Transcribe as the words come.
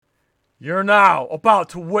You're now about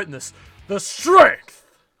to witness the strength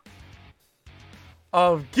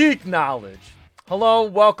of geek knowledge. Hello,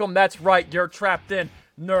 welcome, that's right, you're trapped in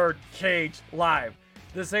Nerd Cage Live.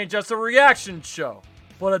 This ain't just a reaction show,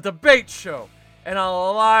 but a debate show, and a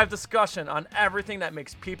live discussion on everything that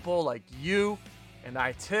makes people like you and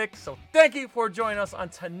I tick. So thank you for joining us on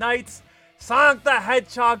tonight's Sonic the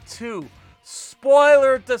Hedgehog 2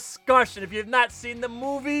 spoiler discussion. If you've not seen the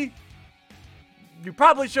movie, you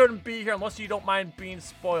probably shouldn't be here unless you don't mind being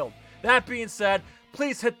spoiled. That being said,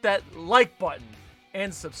 please hit that like button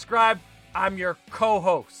and subscribe. I'm your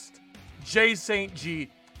co-host, Jay St.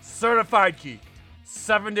 G, Certified Geek,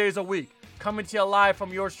 7 days a week, coming to you live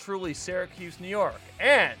from yours truly, Syracuse, New York.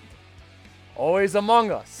 And always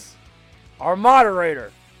among us, our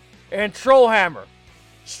moderator and Trollhammer,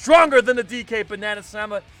 stronger than the DK Banana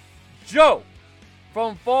Sama, Joe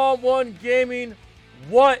from Fall 1 Gaming.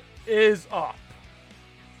 What is up?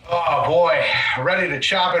 Oh boy, ready to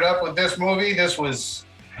chop it up with this movie. This was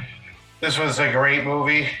a great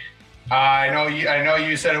movie. I know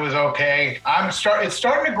you said it was okay. It's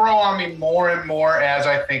starting to grow on me more and more as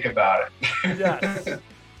I think about it. Yes.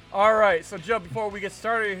 All right, so Joe, before we get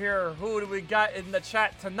started here, who do we got in the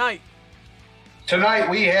chat tonight? Tonight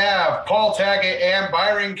we have Paul Taggett and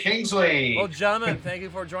Byron Kingsley. Well, gentlemen, thank you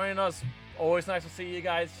for joining us. Always nice to see you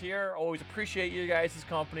guys here. Always appreciate you guys'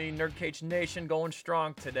 company. Nerd Cage Nation going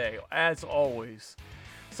strong today, as always.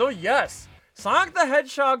 So yes, Sonic the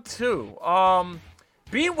Hedgehog 2.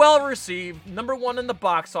 Being well received, #1 in the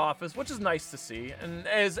box office, which is nice to see, and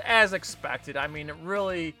as expected. I mean, it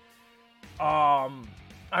really,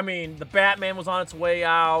 the Batman was on its way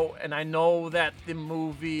out, and I know that the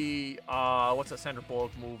movie, what's that Sandra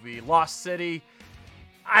Bullock movie, Lost City,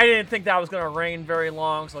 I didn't think that was going to reign very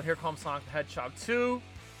long, so here comes Sonic the Hedgehog 2.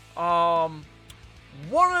 One of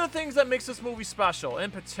the things that makes this movie special,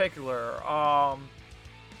 in particular,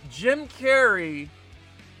 Jim Carrey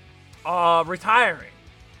retiring.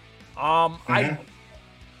 We're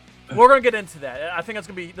gonna get into that. I think that's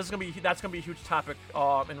gonna be a huge topic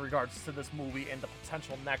in regards to this movie and the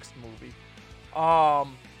potential next movie.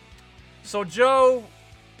 So Joe,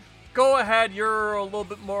 go ahead. You're a little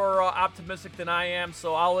bit more optimistic than I am,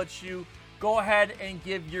 so I'll let you go ahead and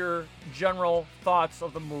give your general thoughts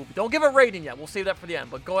of the movie. Don't give a rating yet. We'll save that for the end.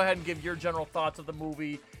 But go ahead and give your general thoughts of the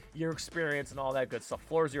movie, your experience, and all that good stuff.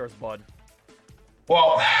 Floor is yours, bud.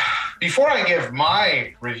 Well, before I give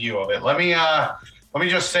my review of it, let me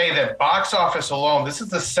just say that box office alone, this is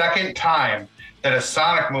the second time that a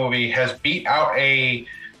Sonic movie has beat out a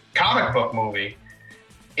comic book movie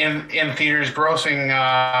in theaters grossing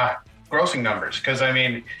numbers. Because I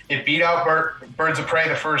mean, it beat out Birds of Prey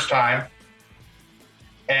the first time,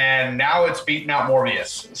 and now it's beaten out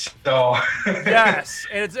Morbius. So yes,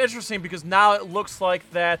 and it's interesting because now it looks like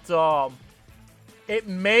that it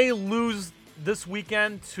may lose this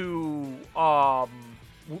weekend to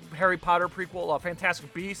Harry Potter prequel,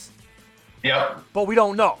 Fantastic Beasts. Yep. But we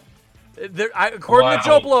don't know. According to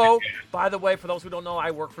Joe Blow, by the way, for those who don't know,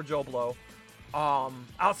 I work for Joe Blow.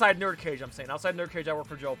 Outside Nerd Cage, outside Nerd Cage, I work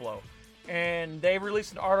for Joe Blow. And they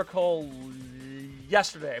released an article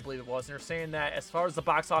yesterday, I believe it was, and they're saying that as far as the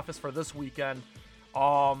box office for this weekend,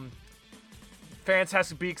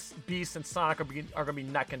 Fantastic Beasts and Sonic are going to be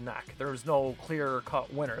neck and neck. There's no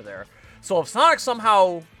clear-cut winner there. So if Sonic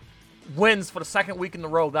somehow wins for the second week in a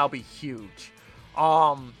row, that'll be huge.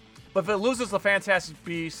 But if it loses the Fantastic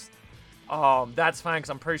Beasts, that's fine,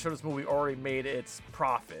 because I'm pretty sure this movie already made its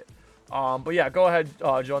profit. But yeah, go ahead,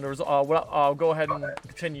 John. Go ahead and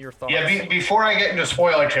continue your thoughts. Yeah, before I get into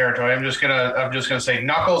spoiler territory, I'm just gonna say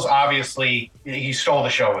Knuckles obviously he stole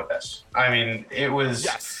the show with this. I mean, it was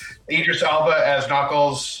Idris Elba as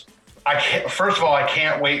Knuckles. First of all, I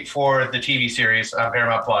can't wait for the TV series on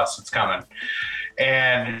Paramount Plus. It's coming.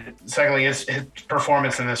 And secondly, his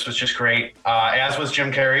performance in this was just great, as was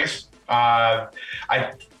Jim Carrey's. I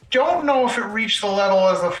don't know if it reached the level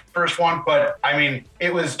as the first one, but I mean,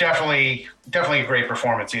 it was definitely a great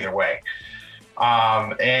performance either way.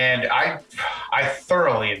 And I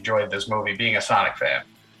thoroughly enjoyed this movie, being a Sonic fan.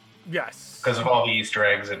 Yes. Because of all the Easter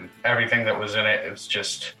eggs and everything that was in it.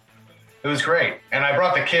 It was great. And I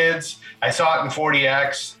brought the kids. I saw it in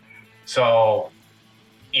 4DX. So,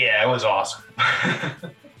 yeah, it was awesome.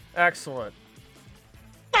 Excellent.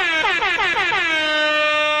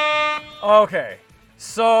 Okay.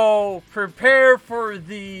 So, prepare for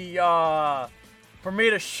for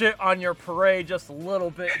me to shit on your parade just a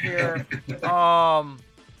little bit here. All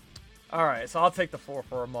right, so I'll take the floor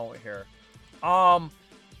for a moment here.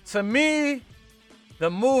 To me,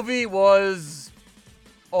 the movie was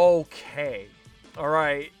okay. All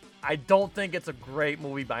right. I don't think it's a great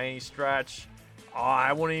movie by any stretch.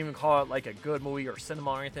 I wouldn't even call it like a good movie or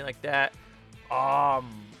cinema or anything like that.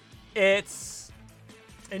 It's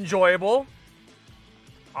enjoyable.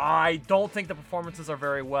 I don't think the performances are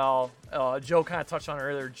very well. Joe kind of touched on it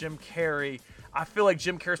earlier. Jim Carrey. I feel like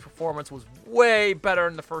Jim Carrey's performance was way better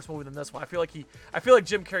in the first movie than this one. I feel like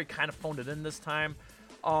Jim Carrey kind of phoned it in this time.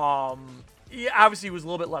 Obviously he was a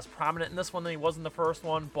little bit less prominent in this one than he was in the first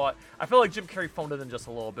one, but I feel like Jim Carrey phoned it in just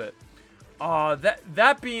a little bit.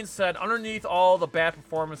 That being said, underneath all the bad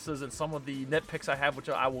performances and some of the nitpicks I have, which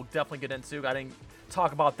I will definitely get into, I didn't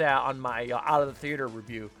talk about that on my Out of the Theater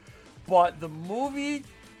review, but the movie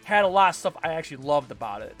had a lot of stuff I actually loved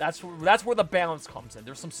about it. That's where the balance comes in.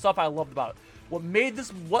 There's some stuff I loved about it.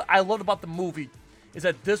 What I loved about the movie is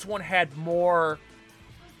that this one had more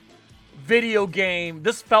video game.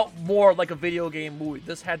 This felt more like a video game movie.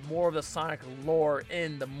 This had more of the Sonic lore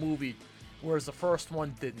in the movie, whereas the first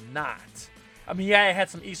one did not. I mean, yeah, it had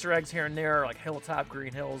some Easter eggs here and there, like Hilltop,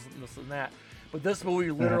 Green Hills, and this and that. But this movie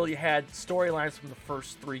literally had storylines from the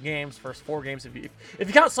first 4 games. If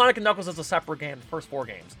you count Sonic and Knuckles as a separate game, the first 4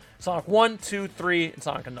 games. Sonic 1, 2, 3, and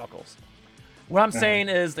Sonic and Knuckles. What I'm saying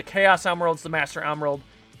is the Chaos Emeralds, the Master Emerald,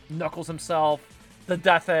 Knuckles himself, the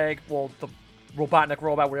Death Egg, well, the Robotnik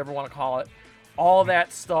robot, whatever you want to call it, all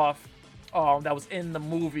that stuff that was in the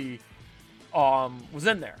movie was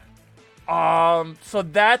in there. So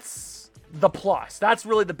that's the plus. That's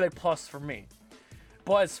really the big plus for me.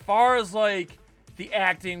 But as far as like the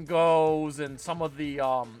acting goes and some of the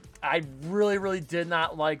I really did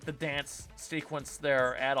not like the dance sequence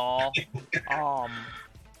there at all.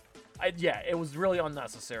 It was really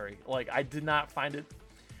unnecessary. Like, I did not find it.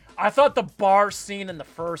 I thought the bar scene in the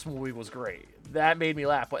first movie was great. That made me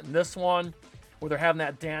laugh. But in this one, where they're having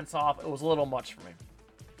that dance off, it was a little much for me.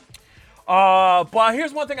 But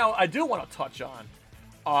here's one thing I do want to touch on.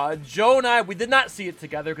 Joe and I, we did not see it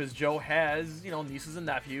together because Joe has, nieces and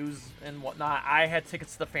nephews and whatnot. I had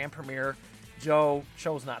tickets to the fan premiere. Joe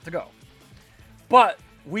chose not to go. But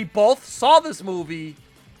we both saw this movie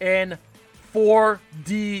in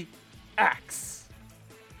 4DX.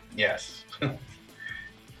 Yes.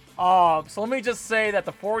 So let me just say that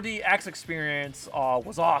the 4DX experience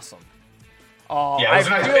was awesome. It was a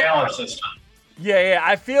nice balance this time. Yeah,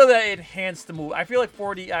 I feel that it enhanced the movie. I feel like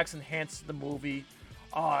 4DX enhanced the movie,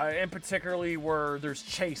 and particularly where there's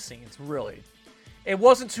chase scenes, really. It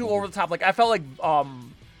wasn't too over the top. Like, I felt like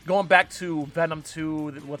going back to Venom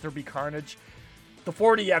 2, Let There Be Carnage, the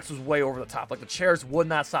 4DX was way over the top. Like, the chairs would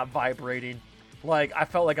not stop vibrating. Like, I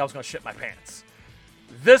felt like I was going to shit my pants.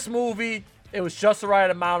 This movie, it was just the right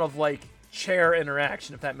amount of, like, chair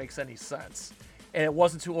interaction, if that makes any sense. And it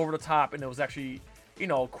wasn't too over the top, and it was actually,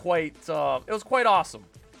 quite, it was quite awesome.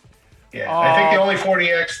 Yeah, I think the only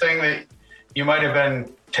 4DX thing that you might have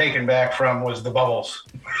been taken back from was the bubbles.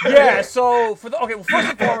 Yeah, so, first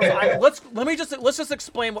and foremost, let's just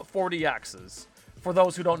explain what 4DX is, for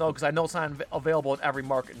those who don't know, because I know it's not available in every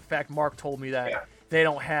market. In fact, Mark told me that they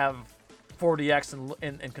don't have 4DX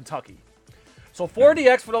in Kentucky. So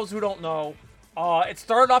 4DX, for those who don't know, it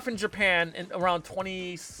started off in Japan in around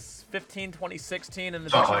 2015, 2016, and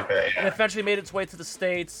eventually made its way to the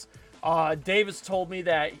States. Davis told me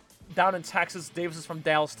that down in Texas, Davis is from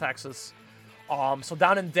Dallas, Texas. So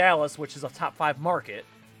down in Dallas, which is a top 5 market,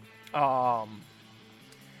 they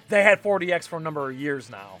had 4DX for a number of years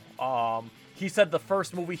now. He said the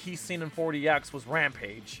first movie he's seen in 4DX was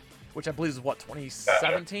Rampage, which I believe is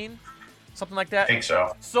 2017? Something like that? I think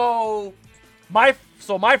so. So my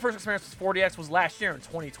first experience with 4DX was last year in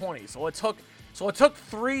 2020. So it took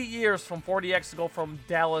 3 years from 4DX to go from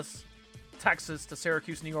Dallas, Texas to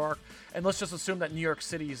Syracuse, New York. And let's just assume that New York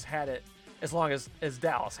City's had it as long as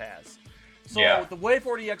Dallas has. So the way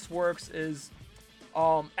 4DX works is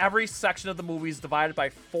every section of the movie is divided by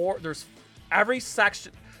 4. There's a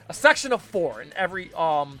section of 4 in every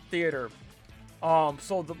theater.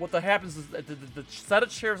 So what that happens is that the set of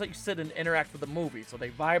chairs that you sit in interact with the movie. So they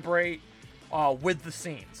vibrate with the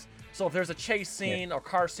scenes. So if there's a chase scene or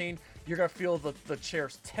car scene, you're going to feel the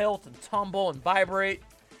chairs tilt and tumble and vibrate.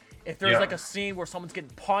 If there's like a scene where someone's getting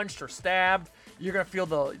punched or stabbed, you're going to feel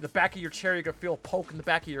the back of your chair. You're going to feel a poke in the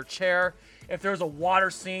back of your chair. If there's a water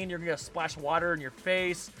scene, you're going to get a splash of water in your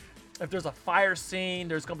face. If there's a fire scene,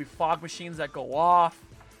 there's going to be fog machines that go off.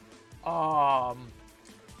 And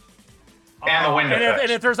the wind effects.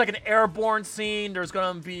 And if there's like an airborne scene, there's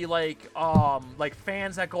going to be like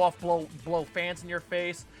fans that go off, blow fans in your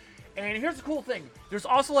face. And here's the cool thing. There's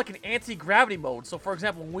also like an anti-gravity mode. So for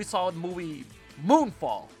example, when we saw the movie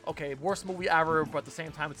Moonfall, okay, worst movie ever, but at the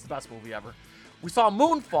same time, it's the best movie ever. We saw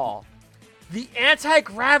Moonfall. The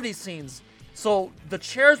anti-gravity scenes So the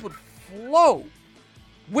chairs would float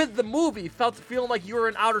with the movie, feeling like you were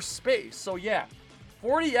in outer space. So yeah,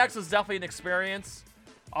 4DX is definitely an experience.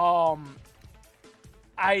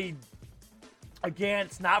 Again,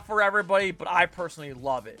 it's not for everybody, but I personally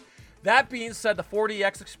love it. That being said, the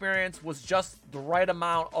 4DX experience was just the right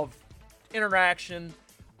amount of interaction,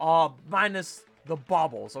 minus the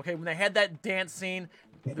bubbles. Okay, when they had that dance scene,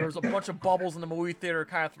 there was a bunch of bubbles in the movie theater. It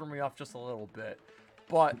kind of threw me off just a little bit,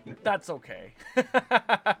 but that's okay.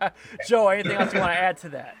 Joe, anything else you want to add to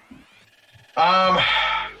that?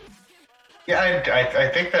 Yeah, I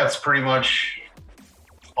think that's pretty much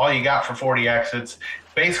all you got for 4DX. It's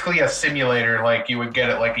basically a simulator like you would get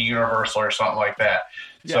at like a Universal or something like that.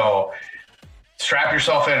 Yeah. So strap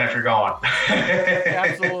yourself in if you're going.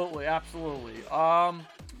 Absolutely.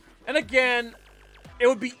 And again, it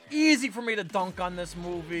would be easy for me to dunk on this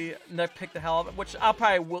movie and pick the hell of it, which I'll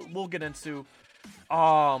probably will get into.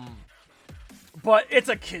 But it's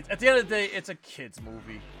a kid. At the end of the day, it's a kids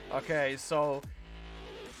movie. Okay, so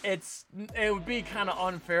it would be kind of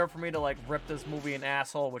unfair for me to like rip this movie an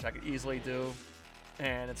asshole, which I could easily do.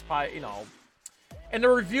 And it's probably, and the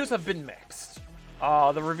reviews have been mixed.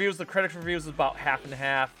 The critics' reviews is about half and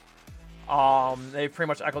half. They pretty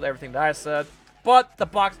much echoed everything that I said. But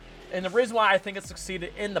and the reason why I think it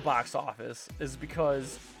succeeded in the box office is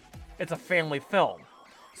because it's a family film.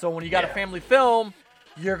 So when you got a family film,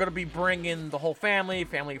 you're going to be bringing the whole family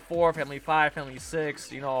 4, family 5, family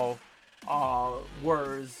 6,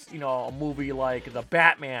 whereas, a movie like The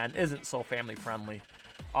Batman isn't so family friendly.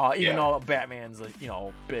 Even though Batman's a,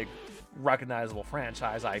 big recognizable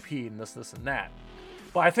franchise IP and this and that.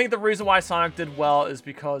 But I think the reason why Sonic did well is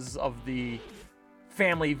because of the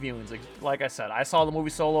family viewings. Like I said, I saw the movie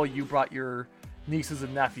solo. You brought your nieces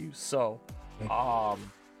and nephews. So,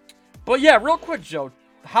 but yeah, real quick, Joe,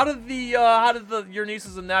 how did your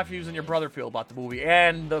nieces and nephews and your brother feel about the movie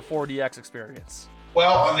and the 4DX experience?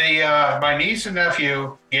 Well, my niece and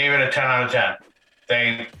nephew gave it a 10 out of 10.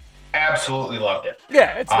 They absolutely loved it.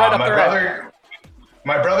 Yeah, it's right up there.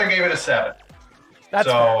 My brother gave it a 7. That's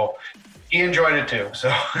fair. He enjoyed it too. So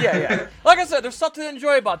yeah. Like I said, there's something to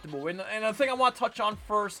enjoy about the movie, and the thing I want to touch on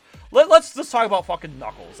first. Let's just talk about fucking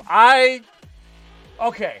Knuckles. I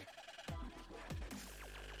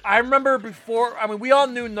remember before. I mean, we all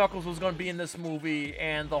knew Knuckles was going to be in this movie,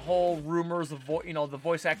 and the whole rumors of the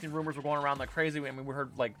voice acting rumors were going around like crazy. I mean, we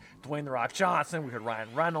heard like Dwayne The Rock Johnson, we heard Ryan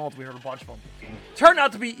Reynolds, we heard a bunch of them. Turned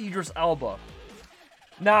out to be Idris Elba.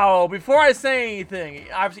 Now, before I say anything,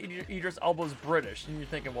 obviously Idris Elba is British, and you're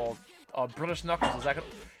thinking, well, British Knuckles, is that gonna...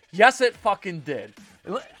 Yes, it fucking did.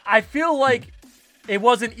 I feel like it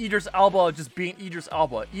wasn't Idris Elba just being Idris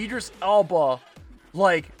Elba. Idris Elba,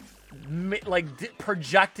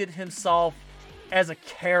 projected himself as a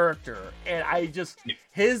character, and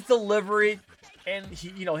his delivery, and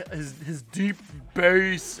his deep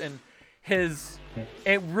bass, and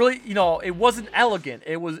it really, it wasn't elegant.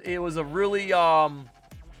 It was a really,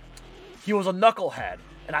 he was a knucklehead.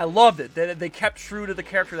 And I loved it. They kept true to the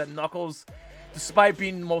character that Knuckles, despite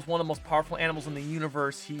being one of the most powerful animals in the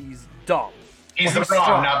universe, he's dumb. He's the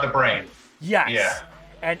brawn, not the brain. Yes. Yeah.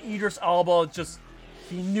 And Idris Elba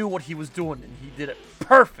he knew what he was doing, and he did it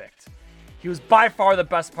perfect. He was by far the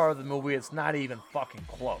best part of the movie. It's not even fucking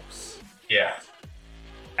close. Yeah.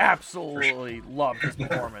 Absolutely loved his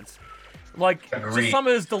performance. Agreed. Just some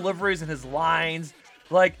of his deliveries and his lines.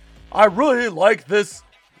 I really like this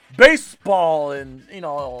baseball, and this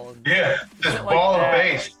ball of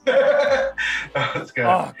base. That's good.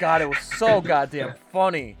 Oh god, it was so goddamn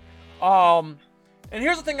funny. And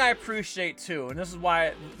here's the thing I appreciate too, and this is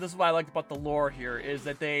why I liked about the lore here, is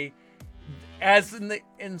that they, as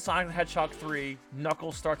in Sonic the Hedgehog 3,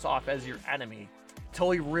 Knuckles starts off as your enemy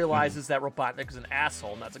till he realizes that Robotnik is an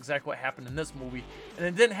asshole, and that's exactly what happened in this movie, and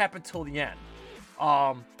it didn't happen till the end.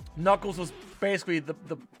 Knuckles was basically the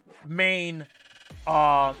main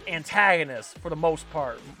antagonist for the most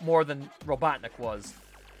part, more than Robotnik was.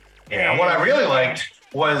 Yeah, and what I really liked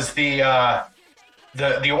was the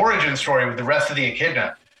origin story with the rest of the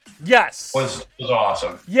Echidna. Yes, was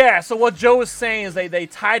awesome. Yeah, so what Joe was saying is they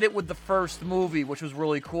tied it with the first movie, which was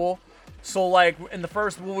really cool. So like in the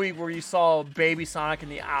first movie where you saw Baby Sonic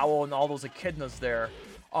and the owl and all those echidnas there,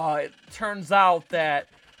 it turns out that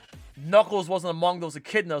Knuckles wasn't among those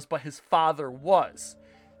echidnas, but his father was.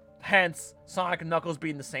 Hence, Sonic and Knuckles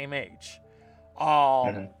being the same age.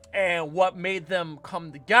 And what made them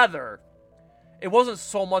come together, it wasn't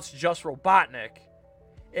so much just Robotnik.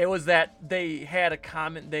 It was that they had a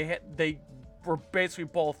common. They were basically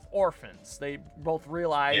both orphans. They both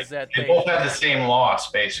realized that they both had the same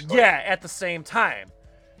loss, basically. Yeah, at the same time.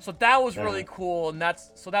 So that was really cool, and that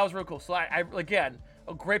was really cool. So I again,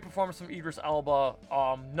 a great performance from Idris Elba.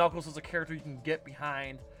 Knuckles is a character you can get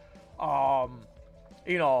behind.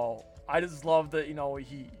 You know, I just love that,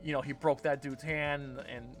 he broke that dude's hand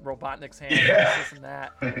and Robotnik's hand and this and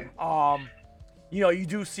that. You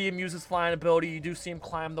do see him use his flying ability. You do see him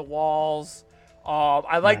climb the walls.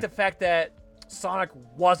 I like the fact that Sonic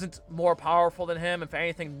wasn't more powerful than him. If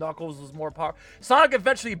anything, Knuckles was more powerful. Sonic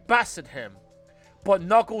eventually bested him, but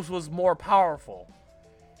Knuckles was more powerful.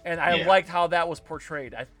 And I liked how that was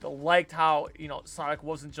portrayed. I liked how, Sonic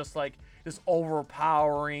wasn't just like this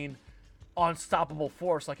overpowering, unstoppable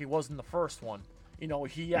force like he was in the first one.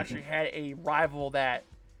 He actually had a rival that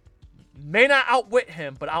may not outwit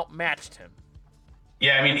him, but outmatched him.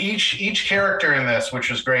 Yeah, I mean, each character in this, which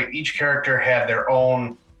was great, each character had their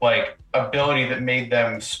own ability that made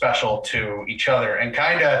them special to each other and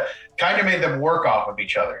kind of made them work off of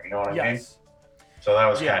each other. You know what I mean? So that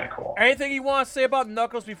was kind of cool. Anything you want to say about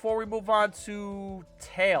Knuckles before we move on to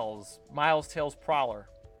Tails, Miles Tails Prowler?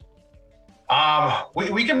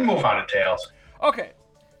 We can move on to Tails. Okay,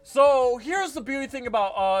 so here's the beauty thing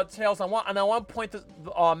about Tails. I want to point this.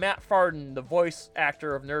 Matt Farden, the voice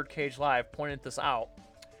actor of Nerd Cage Live, pointed this out.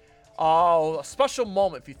 A special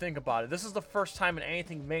moment if you think about it. This is the first time in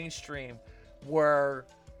anything mainstream where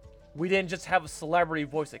we didn't just have a celebrity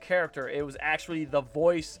voice a character. It was actually the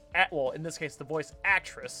voice, in this case, the voice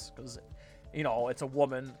actress, because, it's a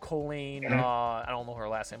woman, Colleen. I don't know her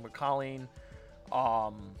last name, but Colleen.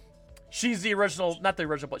 She's the original, not the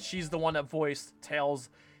original, but she's the one that voiced Tails.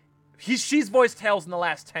 She's voiced Tails in the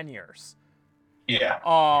last 10 years. Yeah.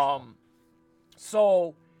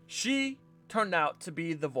 So she turned out to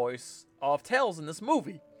be the voice of Tails in this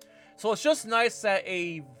movie. So it's just nice that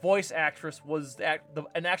a voice actress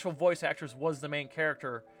an actual voice actress was the main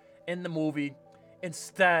character in the movie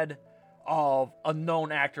instead of a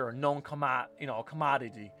known actor, a known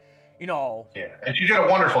commodity. Yeah, and she did a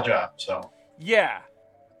wonderful job. So. Yeah.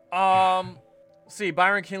 See,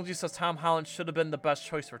 Byron Kingsley says Tom Holland should have been the best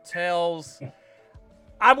choice for Tails.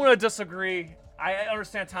 I'm gonna disagree. I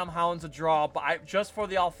understand Tom Holland's a draw, but just for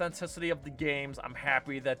the authenticity of the games, I'm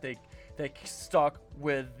happy that they stuck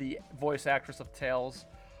with the voice actress of Tails.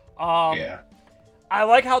 I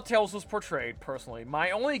like how Tails was portrayed, personally. My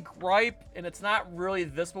only gripe, and it's not really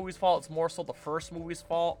this movie's fault, it's more so the first movie's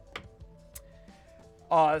fault.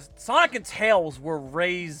 Sonic and Tails were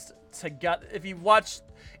raised together. If you watch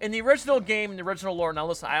in the original game, in the original lore, now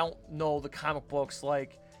listen, I don't know the comic books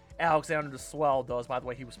like Alexander DeSwell does. By the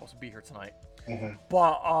way, he was supposed to be here tonight.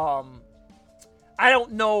 But I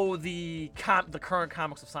don't know the current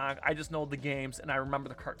comics of Sonic. I just know the games, and I remember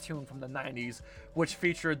the cartoon from the 90s, which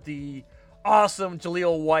featured the awesome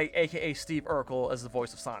Jaleel White, a.k.a. Steve Urkel, as the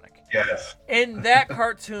voice of Sonic. Yes. In that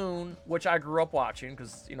cartoon, which I grew up watching,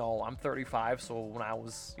 because, I'm 35, so when I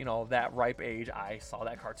was, that ripe age, I saw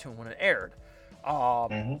that cartoon when it aired.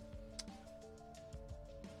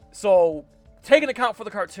 So, taking account for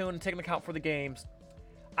the cartoon and taking account for the games,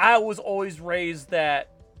 I was always raised that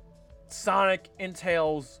Sonic and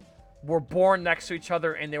Tails were born next to each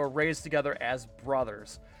other and they were raised together as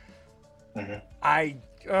brothers. I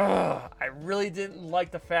really didn't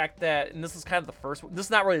like the fact that, and this is kind of the first, this is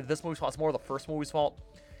not really this movie's fault, it's more the first movie's fault,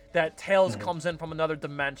 that Tails comes in from another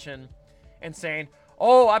dimension and saying,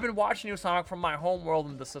 oh, I've been watching you, Sonic, from my home world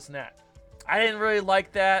and this and that. I didn't really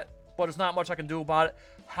like that, but there's not much I can do about it.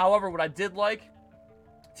 However, what I did like,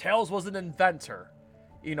 Tails was an inventor.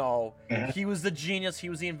 He was the genius, he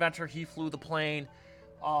was the inventor, he flew the plane.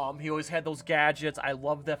 He always had those gadgets. I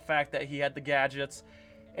love the fact that he had the gadgets.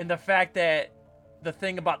 And the fact that the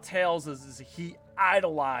thing about Tails is he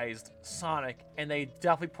idolized Sonic, and they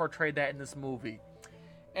definitely portrayed that in this movie.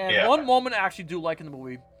 And one moment I actually do like in the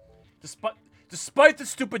movie, despite the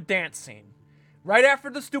stupid dance scene, right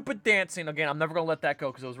after the stupid dance scene, again, I'm never going to let that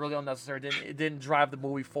go because it was really unnecessary. It didn't drive the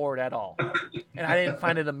movie forward at all. And I didn't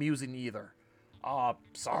find it amusing either.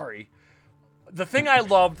 Sorry. The thing I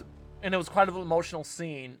loved, and it was quite an emotional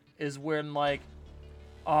scene, is when,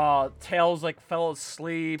 Tails, fell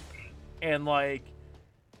asleep, and,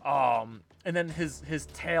 and then his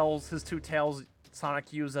two tails,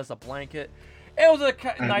 Sonic used as a blanket. It was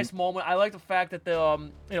a nice moment. I like the fact that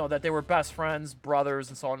that they were best friends, brothers,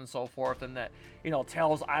 and so on and so forth, and that,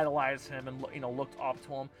 Tails idolized him and, looked up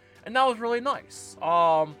to him, and that was really nice.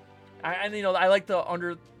 I like the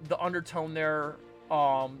undertone there,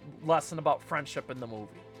 lesson about friendship in the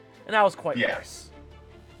movie, and that was quite nice.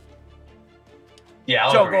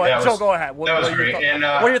 Yeah, Joe, go ahead. Joe, go ahead. That was great.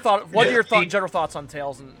 What are your thoughts? What are your general thoughts on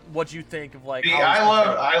Tails, and what do you think of I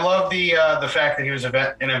love the fact that he was an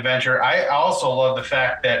inventor. I also love the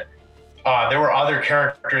fact that there were other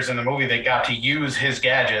characters in the movie that got to use his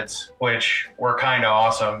gadgets, which were kind of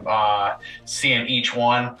awesome. Seeing each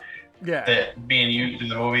one that being used in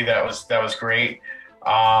the movie, that was great.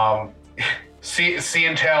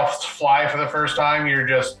 Seeing Tails fly for the first time,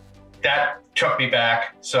 that took me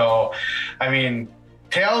back. So, I mean,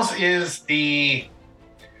 Tails is the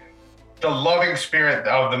loving spirit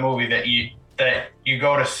of the movie that you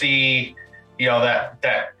go to see. You know,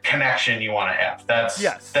 that connection you want to have. That's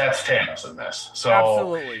Tails in this. So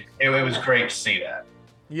absolutely, it was great to see that.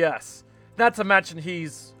 Yes, not to mention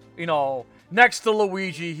he's, next to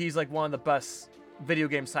Luigi, he's like one of the best video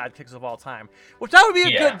game sidekicks of all time. Which that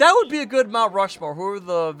would be a good Mount Rushmore. Who are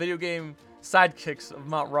the video game sidekicks of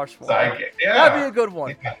Mount Rushmore? Sidekick, yeah. That'd be a good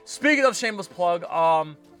one. Yeah. Speaking of shameless plug,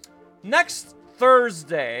 next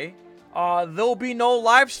Thursday, there'll be no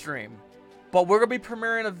live stream. But we're going to be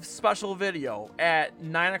premiering a special video at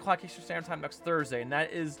 9 o'clock Eastern Standard Time next Thursday, and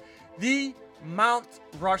that is the Mount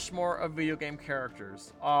Rushmore of video game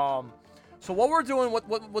characters. So what we're doing,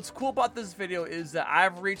 what's cool about this video is that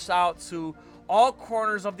I've reached out to all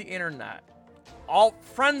corners of the internet, all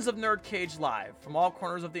friends of Nerd Cage Live from all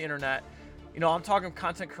corners of the internet. I'm talking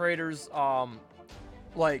content creators,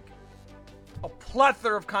 like a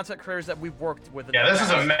plethora of content creators that we've worked with. Yeah, this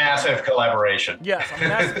is a massive collaboration. Yes, a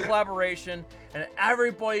massive collaboration, and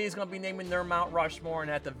everybody is going to be naming their Mount Rushmore,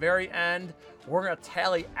 and at the very end, we're going to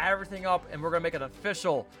tally everything up, and we're going to make an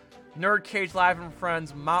official Nerd Cage Live and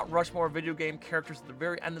Friends Mount Rushmore video game characters at the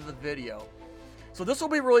very end of the video. So this will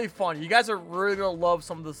be really fun. You guys are really going to love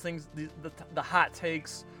some of those things, the hot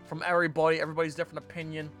takes from everybody's different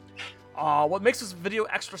opinion. What makes this video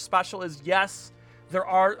extra special is, yes, there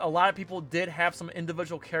are a lot of people did have some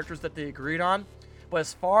individual characters that they agreed on, but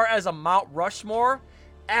as far as a Mount Rushmore,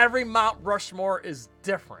 every Mount Rushmore is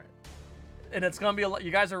different, and it's gonna be you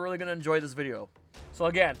guys are really gonna enjoy this video. So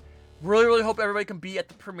again, really hope everybody can be at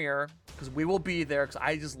the premiere, because we will be there, because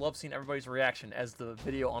I just love seeing everybody's reaction as the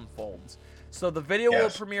video unfolds. So the video will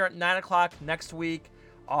premiere at 9 o'clock next week.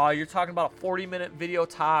 You're talking about a 40-minute video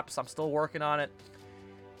tops. I'm still working on it.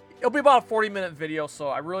 It'll be about a 40-minute video, so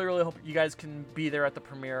I really hope you guys can be there at the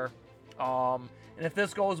premiere. And if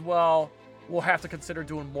this goes well, we'll have to consider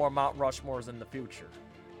doing more Mount Rushmores in the future.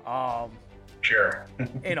 Sure.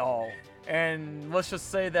 And let's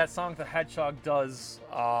just say that Sonic the Hedgehog does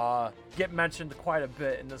get mentioned quite a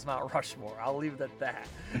bit in this Mount Rushmore. I'll leave it at that.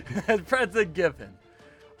 That's a given.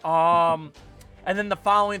 And then the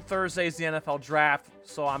following Thursday is the NFL Draft,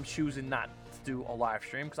 so I'm choosing not to do a live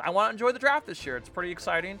stream because I want to enjoy the draft this year. It's pretty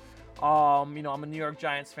exciting. I'm a New York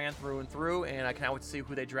Giants fan through and through, and I can't wait to see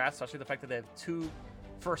who they draft, especially the fact that they have 2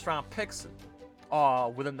 first-round picks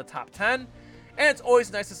within the top 10. And it's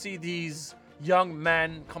always nice to see these young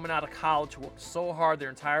men coming out of college who work so hard their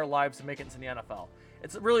entire lives to make it into the NFL.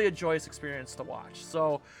 It's really a joyous experience to watch.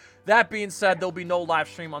 So that being said, there'll be no live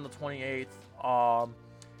stream on the 28th.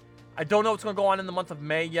 I don't know what's going to go on in the month of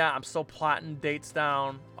May yet. I'm still plotting dates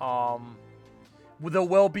down. There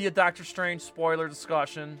will be a Doctor Strange spoiler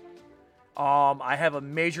discussion. I have a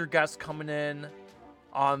major guest coming in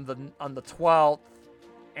on the 12th,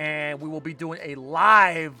 and we will be doing a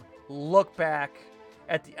live look back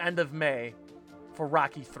at the end of May for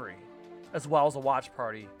Rocky 3, as well as a watch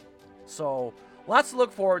party. So lots to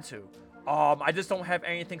look forward to. I just don't have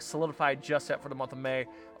anything solidified just yet for the month of May,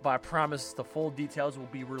 but I promise the full details will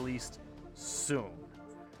be released soon.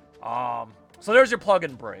 So there's your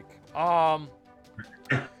plug-in break.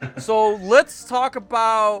 So let's talk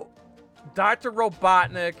about Dr.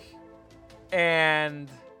 Robotnik and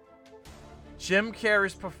Jim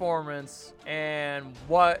Carrey's performance and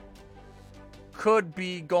what could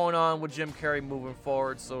be going on with Jim Carrey moving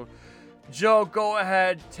forward. So Joe, go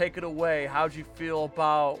ahead, take it away. How'd you feel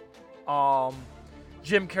about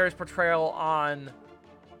Jim Carrey's portrayal on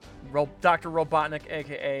Dr. Robotnik,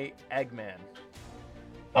 aka Eggman?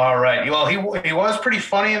 All right. Well, he was pretty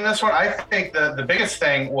funny in this one. I think the biggest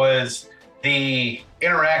thing was the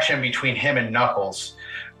interaction between him and Knuckles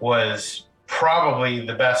was probably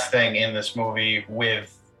the best thing in this movie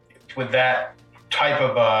with that type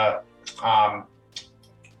of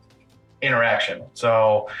interaction.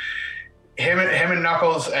 So him and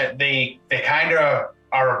Knuckles, they kind of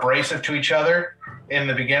are abrasive to each other in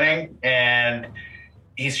the beginning, and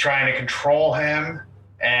he's trying to control him,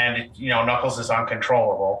 and Knuckles is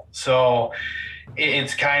uncontrollable. So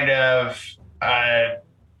it's kind of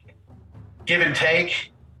give and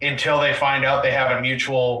take until they find out they have a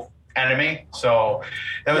mutual enemy. So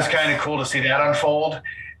it was kind of cool to see that unfold.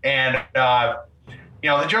 And the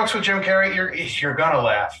jokes with Jim Carrey, you're gonna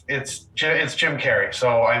laugh. It's Jim Carrey.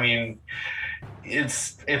 So I mean,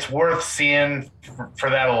 it's worth seeing for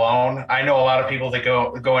that alone. I know a lot of people that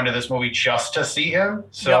go into this movie just to see him.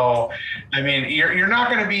 So, yep. I mean, you're not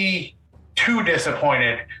going to be too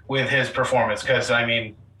disappointed with his performance because I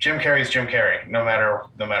mean, Jim Carrey's Jim Carrey, no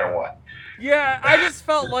matter what. Yeah, I just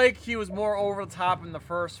felt like he was more over the top in the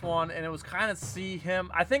first one, and it was kind of see him.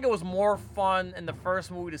 I think it was more fun in the first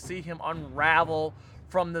movie to see him unravel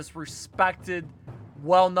from this respected,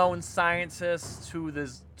 well-known scientist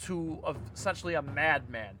to essentially a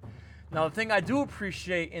madman. Now, the thing I do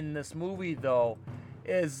appreciate in this movie, though,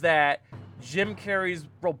 is that Jim Carrey's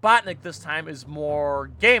Robotnik this time is more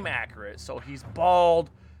game accurate. So he's bald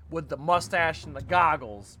with the mustache and the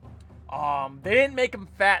goggles. They didn't make him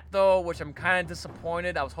fat though, which I'm kind of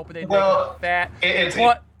disappointed. I was hoping they'd make him fat.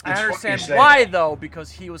 But I understand why though,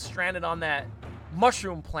 because he was stranded on that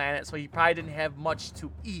mushroom planet, so he probably didn't have much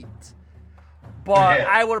to eat. But yeah,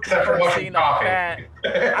 I would have preferred seeing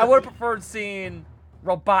I would have preferred seeing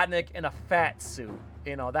Robotnik in a fat suit.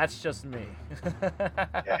 You know, that's just me.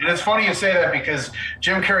 And it's funny you say that because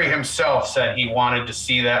Jim Carrey himself said he wanted to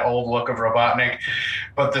see that old look of Robotnik,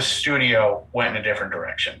 but the studio went in a different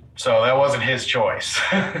direction. So that wasn't his choice.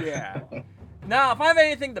 Yeah. Now, if I have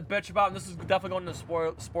anything to bitch about, and this is definitely going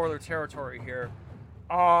into spoiler territory here,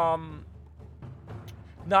 now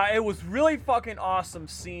it was really fucking awesome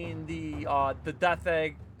seeing the Death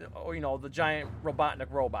Egg, or, you know, the giant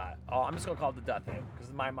Robotnik robot. I'm just gonna call it the Death Egg because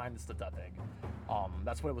in my mind it's the Death Egg.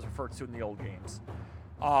 That's what it was referred to in the old games.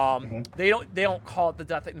 They don't call it the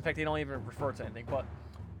Death Egg. In fact, they don't even refer to anything. But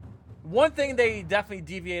one thing they definitely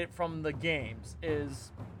deviated from the games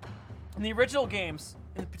is in the original games,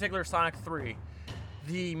 in particular Sonic 3,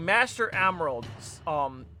 the Master Emerald,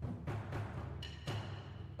 Dr.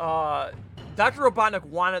 Robotnik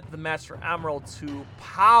wanted the Master Emerald to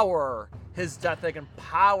power his Death Egg and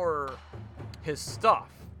power his stuff.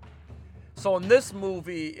 So in this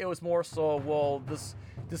movie, it was more so, well, this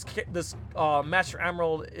Master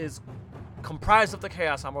Emerald is comprised of the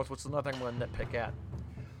Chaos Emeralds, which is another thing I'm going to nitpick at.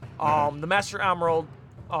 The Master Emerald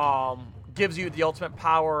gives you the ultimate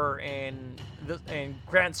power and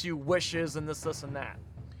grants you wishes and this, and that.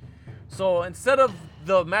 So instead of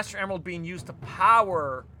the Master Emerald being used to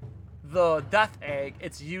power the Death Egg,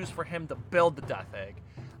 it's used for him to build the Death Egg.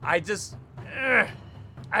 I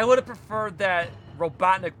would have preferred that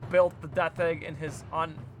Robotnik built the Death Egg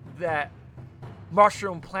on that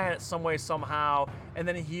mushroom planet some way, somehow, and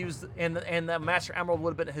then he used and the Master Emerald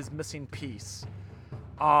would have been his missing piece.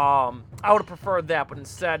 I would have preferred that, but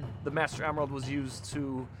instead the Master Emerald was used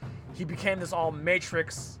he became this all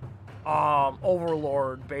Matrix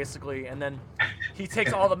overlord basically, and then he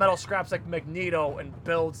takes all the metal scraps like Magneto and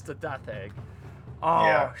builds the Death Egg.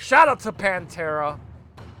 Shout out to Pantera.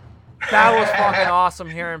 That was fucking awesome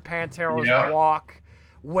hearing Pantera's walk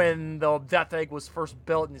when the Death Egg was first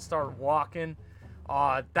built and he started walking.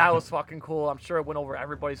 That was fucking cool. I'm sure it went over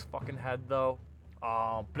everybody's fucking head though.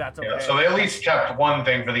 But that's okay. Yeah, so they at least kept one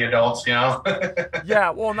thing for the adults, you know? Yeah,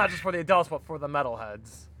 well, not just for the adults, but for the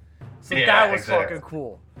metalheads. So that was fucking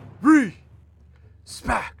cool.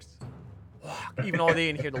 Respect. Even though they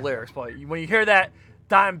didn't hear the lyrics, but when you hear that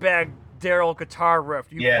Dimebag Daryl guitar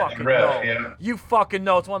riff, you fucking know. Yeah. You fucking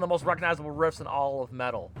know it's one of the most recognizable riffs in all of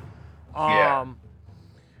metal. But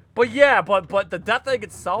the Death Egg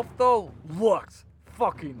itself though looked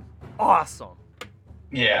fucking awesome.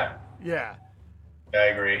 Yeah. Yeah. I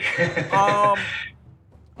agree.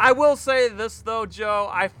 I will say this though, Joe.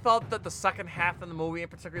 I felt that the second half of the movie, in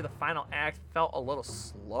particular the final act, felt a little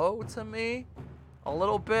slow to me. A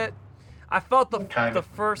little bit. I felt the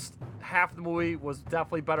first half of the movie was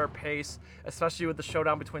definitely better pace, especially with the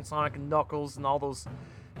showdown between Sonic and Knuckles and all those,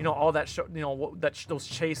 all that those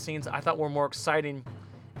chase scenes. I thought were more exciting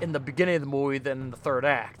in the beginning of the movie than in the third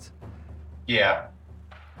act. Yeah.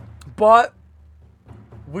 But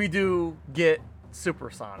we do get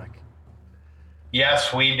Supersonic.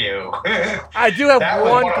 Yes, we do. I do have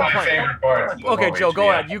one complaint. Of my favorite parts. Okay, Joe, go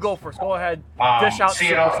ahead. You go first. Go ahead. Dish out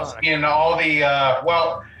Supersonic. In all the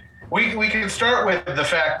we can start with the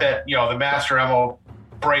fact that the Master Emerald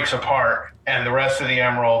breaks apart and the rest of the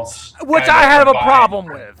emeralds, which I have a problem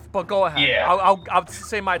with. But go ahead. Yeah. I'll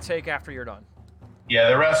say my take after you're done. Yeah,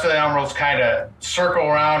 the rest of the emeralds kind of circle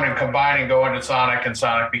around and combine and go into Sonic, and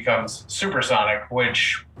Sonic becomes Supersonic,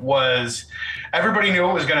 which was everybody knew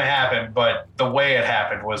it was going to happen, but the way it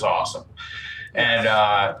happened was awesome. And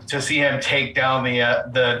to see him take down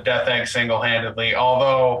the Death Egg single-handedly,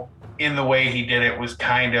 although in the way he did it was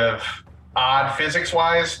kind of odd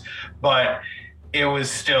physics-wise, but it was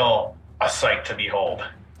still a sight to behold.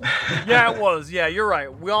 Yeah, it was. Yeah, you're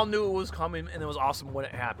right. We all knew it was coming, and it was awesome when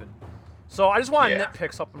it happened. So I just want to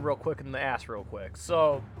nitpick something real quick in the ass real quick.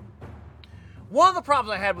 So one of the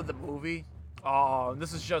problems I had with the movie,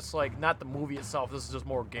 this is just like not the movie itself. This is just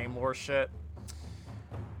more game lore shit.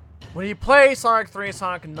 When you play Sonic 3 and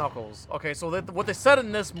Sonic and Knuckles, okay, so what they said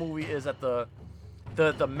in this movie is that the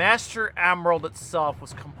Master Emerald itself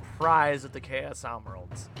was comprised of the Chaos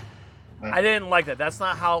Emeralds. I didn't like that. That's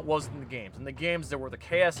not how it was in the games. In the games, there were the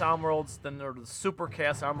Chaos Emeralds, then there were the Super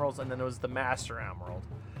Chaos Emeralds, and then there was the Master Emerald.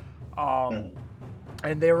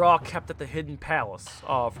 And they were all kept at the Hidden Palace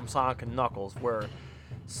from Sonic and Knuckles, where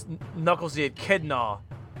Knuckles the Echidna,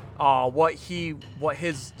 what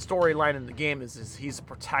his storyline in the game is he's a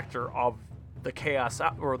protector of the Chaos,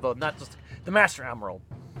 or not just the Master Emerald.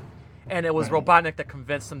 And it was Robotnik that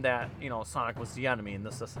convinced him that, Sonic was the enemy and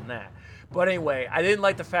this and that. But anyway, I didn't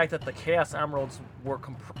like the fact that the Chaos Emeralds were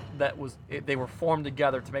they were formed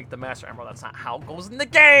together to make the Master Emerald. That's not how it goes in the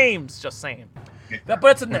games. Just saying. But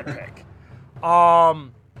it's a nitpick.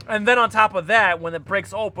 And then on top of that, when it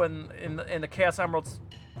breaks open and the Chaos Emeralds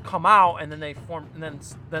come out, and then they form, and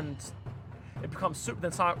then it becomes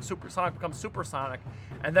Sonic becomes Super Sonic,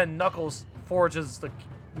 and then Knuckles forges the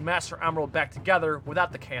Master Emerald back together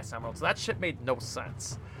without the Chaos Emerald. So that shit made no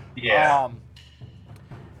sense. Yeah.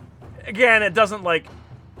 Again, it doesn't like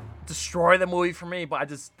destroy the movie for me, but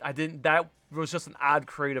that was just an odd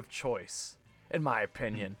creative choice, in my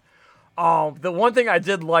opinion. The one thing I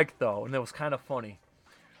did like though, and it was kind of funny.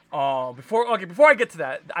 Before I get to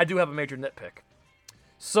that, I do have a major nitpick.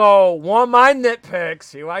 So one of my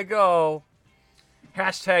nitpicks, here I go.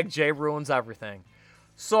 # Jay ruins everything.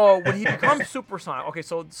 So when he becomes Super Sonic, okay,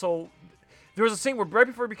 so there was a scene where right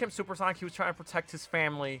before he became Super Sonic, he was trying to protect his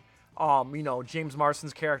family. James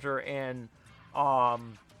Marsden's character and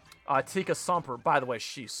Tika Sumpter. By the way,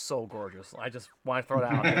 she's so gorgeous. I just want to throw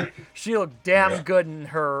that out there. She looked damn good in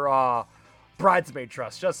her bridesmaid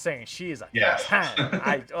dress. Just saying, she is a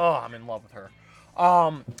 10. I'm in love with her.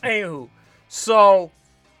 Anywho, so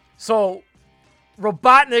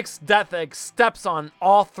Robotnik's Death Egg steps on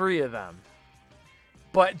all three of them.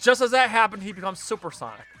 But just as that happened, he becomes Super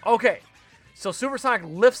Sonic. Okay, so Super Sonic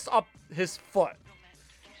lifts up his foot.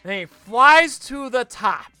 And he flies to the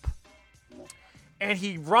top. And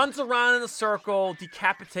he runs around in a circle,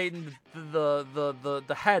 decapitating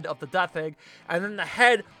the head of the Death Egg. And then the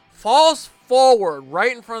head falls forward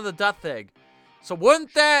right in front of the Death Egg. So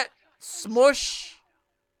wouldn't that smush,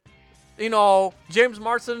 James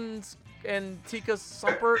Marsden and Tika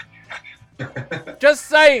Sumpter? Just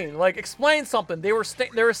saying, explain something. They were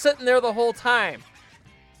sitting there the whole time.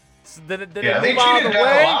 So did it move out of the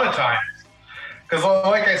way? A lot of times. Because,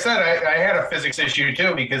 like I said, I had a physics issue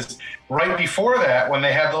too. Because right before that, when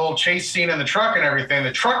they had the little chase scene in the truck and everything,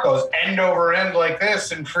 the truck goes end over end like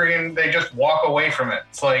this, and they just walk away from it.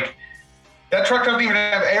 It's like that truck doesn't even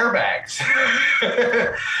have airbags.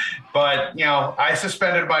 But I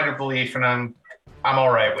suspended my belief, and I'm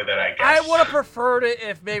all right with it, I guess. I would have preferred it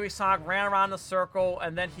if maybe Sonic ran around the circle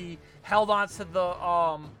and then he held on to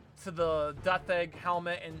the Death Egg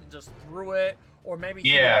helmet and just threw it, or maybe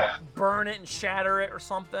he would burn it and shatter it or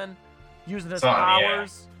something, using his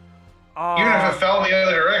powers. Yeah. Even if it fell in the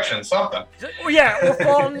other direction, something. Or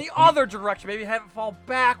fall in the other direction. Maybe have it fall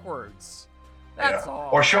backwards. That's all.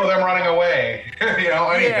 Or show them running away. Anything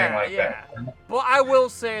like that. But I will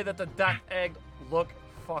say that the Death Egg looked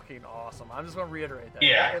fucking awesome. I'm just gonna reiterate that.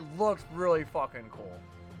 Yeah. It looked really fucking cool.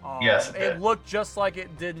 Yes, it looked just like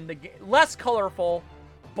it did in the game. Less colorful,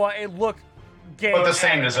 but it looked game. But the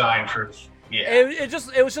same design for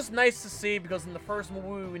It was just nice to see, because in the first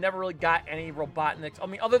movie we never really got any Robotniks. I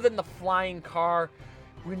mean, other than the flying car,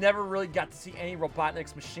 we never really got to see any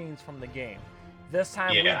Robotniks machines from the game. This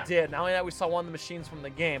time we did. Not only that, we saw one of the machines from the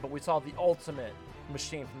game, but we saw the ultimate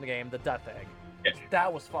machine from the game, the Death Egg. Yeah.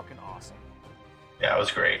 That was fucking awesome. Yeah, it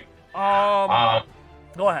was great.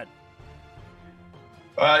 Go ahead.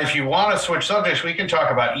 If you want to switch subjects, we can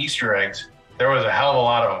talk about Easter eggs. There was a hell of a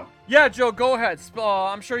lot of them. Yeah, Joe, go ahead.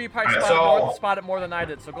 I'm sure you probably spotted more than I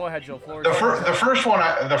did. So go ahead, Joe.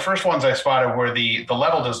 The first ones I spotted were the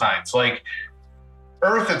level designs. Like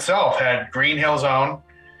Earth itself had Green Hill Zone,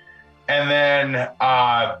 and then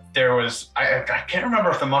there was I can't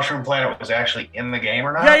remember if the Mushroom Planet was actually in the game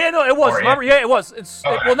or not. No, it was. Remember, it was.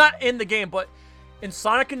 Well, not in the game, but in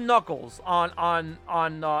Sonic and Knuckles on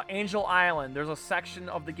Angel Island, there's a section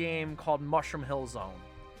of the game called Mushroom Hill Zone.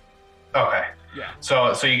 Okay. Yeah.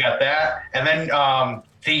 So you got that, and then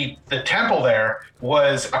the temple there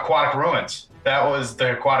was Aquatic Ruins. That was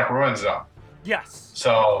the Aquatic Ruins Zone. Yes.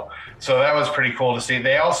 So that was pretty cool to see.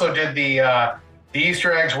 They also did the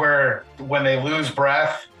Easter eggs where when they lose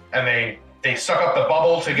breath and they they suck up the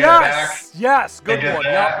bubble to get it back. Yes, good one.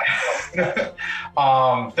 Yep.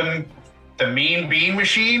 the Mean Bean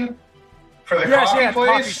Machine for the coffee place.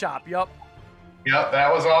 Coffee shop. Yep. Yep,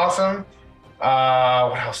 that was awesome.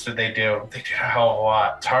 What else did they do? They did a hell of a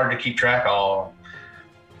lot. It's hard to keep track of all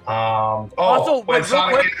of them. Also,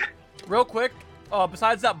 real quick,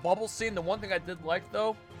 besides that bubble scene, the one thing I did like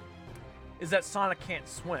though is that Sonic can't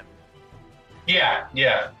swim. Yeah.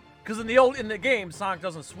 Because in the game, Sonic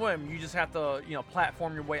doesn't swim. You just have to,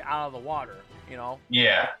 platform your way out of the water.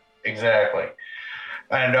 Yeah, exactly.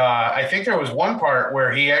 And I think there was one part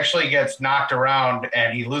where he actually gets knocked around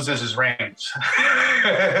and he loses his reins.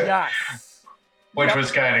 Yes. Which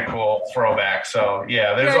was kind of cool throwback. So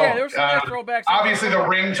there was some throwbacks. Obviously, the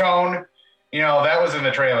ringtone, that was in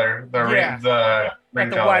the trailer. The ringtone. At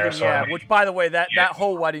the wedding, Which, by the way, that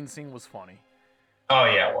whole wedding scene was funny. Oh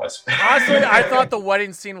yeah, it was. Honestly, I thought the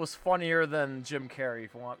wedding scene was funnier than Jim Carrey.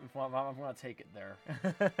 If I'm gonna take it there.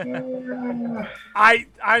 I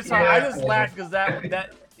just laughed because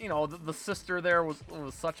that the sister there was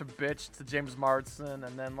such a bitch to James Marsden,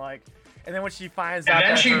 and then when she finds out,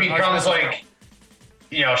 and then she becomes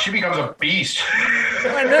she becomes a beast.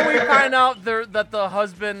 And then we find out that the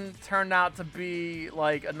husband turned out to be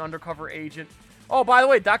an undercover agent. Oh, by the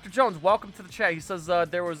way, Dr. Jones, welcome to the chat. He says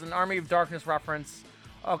there was an Army of Darkness reference,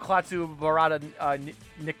 Klaatu Barada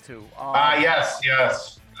Nikto.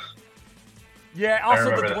 Yes. Yeah, also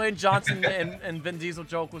the Dwayne Johnson and Vin Diesel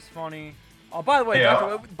joke was funny. Oh, by the way,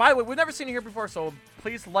 we've never seen you here before, so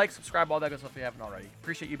please subscribe, all that good stuff if you haven't already.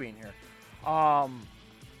 Appreciate you being here.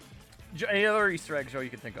 Any other Easter eggs, Joe, you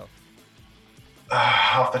can think of?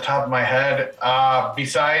 Off the top of my head,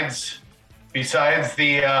 besides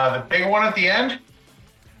the big one at the end?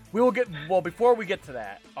 Before we get to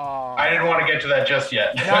that. I didn't want to get to that just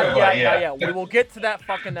yet. Not yet. We will get to that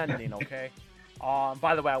fucking ending, okay?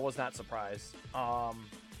 By the way, I was not surprised.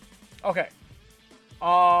 Okay.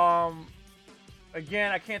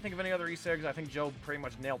 Again, I can't think of any other Easter eggs. I think Joe pretty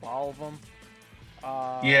much nailed all of them.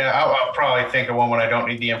 I'll probably think of one when I don't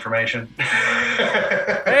need the information.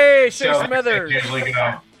 Hey, Shay Smithers. Usually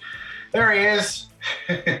go. There he is.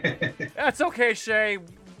 That's okay, Shay.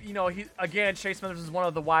 Shay Smithers is one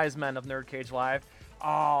of the wise men of Nerd Cage Live.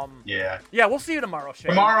 Yeah, we'll see you tomorrow, Shay.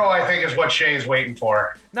 Tomorrow, I think, is what Shay's waiting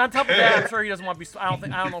for. Now, on top of that, I'm sure he doesn't want to be. I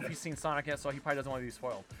don't know if he's seen Sonic yet, so he probably doesn't want to be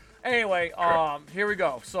spoiled. Anyway, here we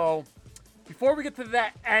go. So, before we get to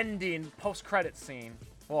that ending post-credit scene,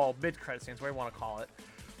 well, mid-credit scenes, whatever you want to call it,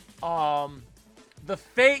 the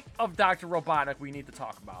fate of Dr. Robotnik we need to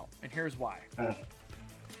talk about, and here's why.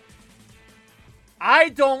 I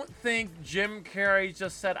don't think Jim Carrey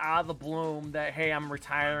just said out of the bloom that, hey, I'm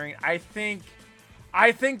retiring. I think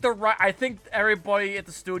everybody at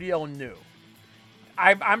the studio knew.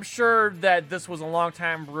 I'm sure that this was a long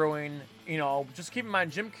time brewing. Just keep in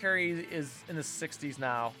mind, Jim Carrey is in his 60s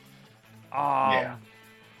now.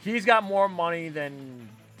 He's got more money than...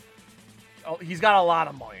 he's got a lot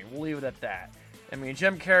of money. We'll leave it at that. I mean,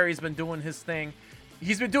 Jim Carrey's been doing his thing.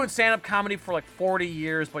 He's been doing stand-up comedy for 40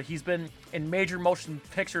 years, but he's been in major motion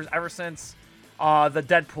pictures ever since the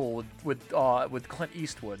Deadpool with Clint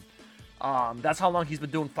Eastwood. That's how long he's been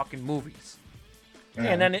doing fucking movies. Mm-hmm.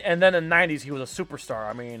 And then in the 90s, he was a superstar.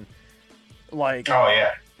 I mean, oh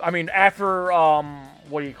yeah. I mean, after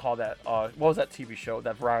what do you call that? What was that TV show?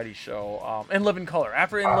 That variety show? In Living Color.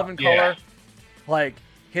 After In Living Color,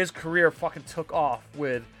 his career fucking took off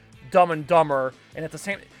with Dumb and Dumber, and at the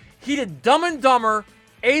same, he did Dumb and Dumber,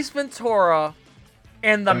 Ace Ventura,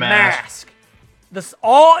 and The Mask. This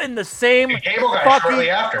all in the same Cable Guy shortly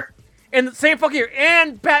after. In the same fucking year,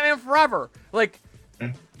 and Batman Forever.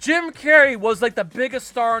 Jim Carrey was the biggest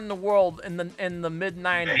star in the world in the mid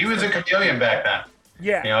 90s. Yeah, he was a chameleon back then.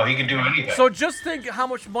 Yeah. He could do anything. So just think how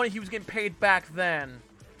much money he was getting paid back then.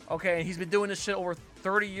 Okay, and he's been doing this shit over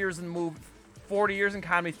 30 years in 40 years in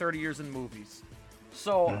comedy, 30 years in movies.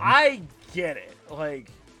 So I get it.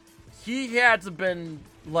 He had to been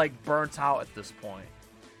burnt out at this point.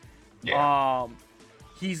 Yeah.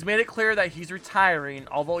 He's made it clear that he's retiring,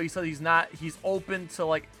 although he said he's open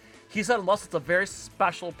to he said unless it's a very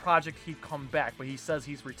special project he'd come back, but he says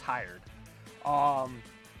he's retired.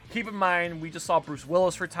 Keep in mind, we just saw Bruce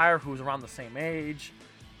Willis retire, who was around the same age,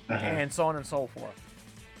 and so on and so forth.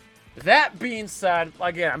 That being said,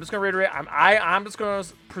 again, I'm just gonna reiterate, I'm just gonna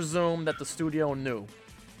presume that the studio knew.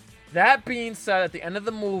 That being said, at the end of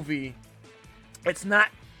the movie, it's not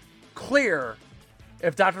clear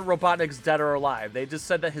if Dr. Robotnik's dead or alive. They just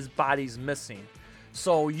said that his body's missing.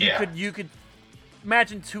 So you could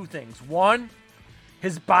imagine two things. One,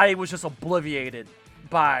 his body was just obliterated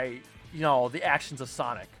by, the actions of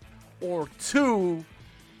Sonic. Or two,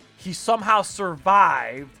 he somehow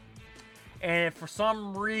survived, and if for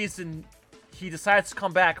some reason he decides to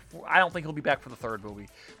come back, I don't think he'll be back for the third movie,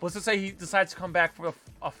 but let's just say he decides to come back for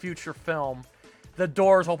a future film, the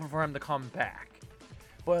door is open for him to come back.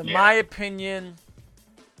 But in my opinion,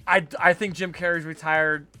 I think Jim Carrey's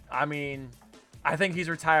retired. I mean, I think he's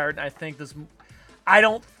retired. I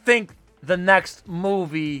don't think the next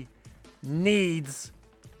movie needs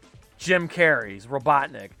Jim Carrey's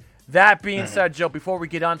Robotnik. That being said, Joe, before we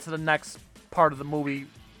get on to the next part of the movie,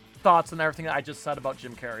 thoughts on everything I just said about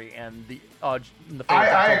Jim Carrey and the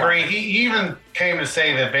I agree. He even came to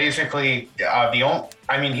say that basically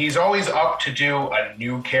he's always up to do a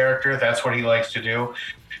new character. That's what he likes to do,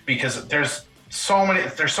 because there's so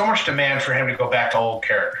much demand for him to go back to old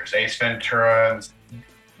characters, Ace Ventura and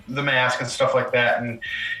The Mask and stuff like that. And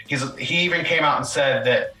he even came out and said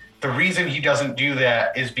that the reason he doesn't do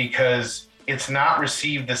that is because it's not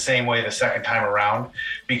received the same way the second time around,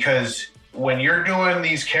 because when you're doing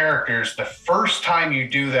these characters, the first time you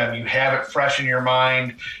do them, you have it fresh in your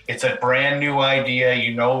mind. It's a brand new idea.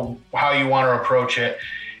 You know how you want to approach it.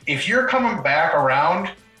 If you're coming back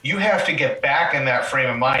around, you have to get back in that frame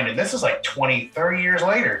of mind. And this is like 20, 30 years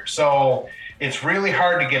later. So it's really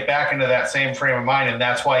hard to get back into that same frame of mind. And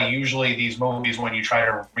that's why usually these movies, when you try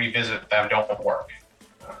to revisit them, don't work.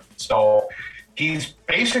 So he's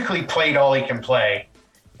basically played all he can play.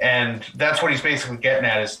 And that's what he's basically getting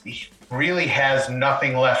at, is he really has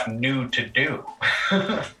nothing left new to do.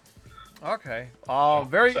 Okay.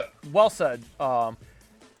 Very well said.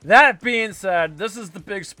 That being said, this is the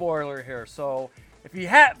big spoiler here. So if you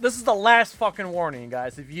this is the last fucking warning,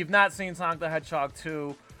 guys. If you've not seen Sonic the Hedgehog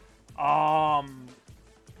 2,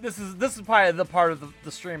 this is probably the part of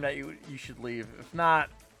the stream that you should leave. If not,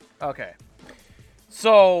 okay.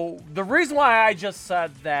 So the reason why I just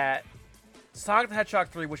said that Sonic the Hedgehog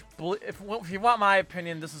 3, which if you want my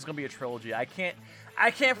opinion, this is gonna be a trilogy. I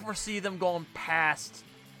can't foresee them going past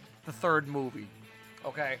the third movie.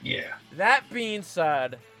 Okay. Yeah. That being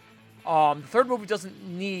said, the third movie doesn't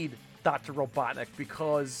need Dr. Robotnik,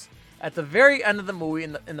 because at the very end of the movie,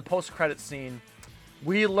 in the post-credit scene,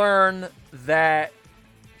 we learn that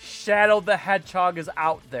Shadow the Hedgehog is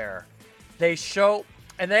out there. They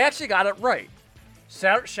actually got it right.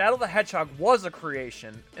 Shadow the Hedgehog was a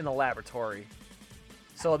creation in the laboratory.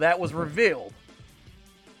 So that was revealed.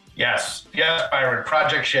 Yes, Byron,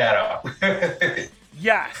 Project Shadow.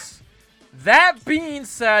 Yes. That being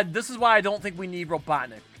said, this is why I don't think we need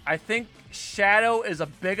Robotnik. I think Shadow is a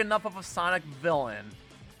big enough of a Sonic villain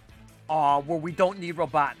where we don't need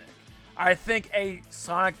Robotnik. I think a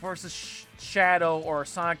Sonic versus Shadow, or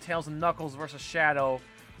Sonic, Tails, and Knuckles versus Shadow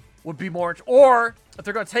would be more... Or, if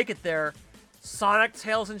they're going to take it there, Sonic,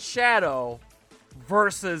 Tails, and Shadow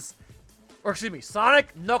versus... Or excuse me,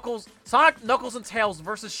 Sonic, Knuckles, and Tails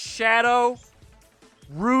versus Shadow,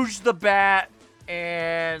 Rouge the Bat,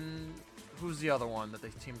 and... Who's the other one that they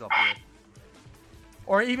teamed up with?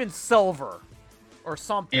 Or even Silver, or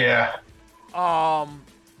something. Yeah.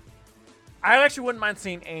 I actually wouldn't mind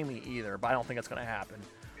seeing Amy either, but I don't think it's gonna happen.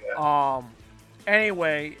 Yeah.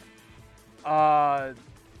 Anyway, I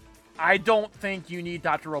don't think you need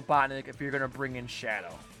Dr. Robotnik if you're gonna bring in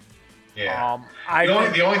Shadow. Yeah. Go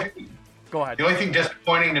ahead. The only thing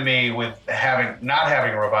disappointing to me with not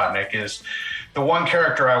having Robotnik is the one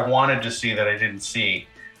character I wanted to see that I didn't see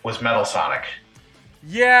was Metal Sonic.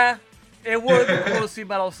 Yeah, it would have been cool to see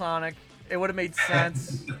Metal Sonic. It would have made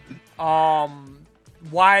sense.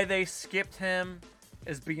 Why they skipped him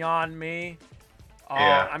is beyond me.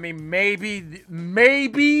 Yeah. I mean,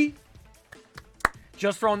 maybe,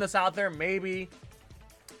 just throwing this out there, maybe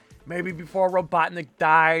before Robotnik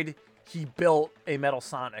died, he built a Metal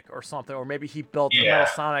Sonic or something, or maybe he built the Metal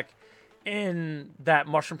Sonic in that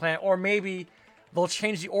Mushroom Planet, or maybe they'll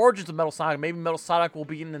change the origins of Metal Sonic. Maybe Metal Sonic will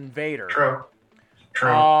be an invader. True.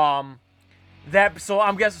 So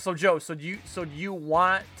I'm guessing. So Joe, do you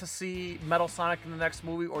want to see Metal Sonic in the next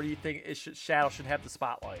movie, or do you think Shadow should have the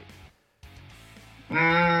spotlight?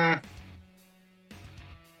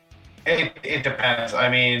 It depends. I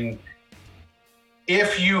mean,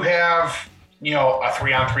 if you have a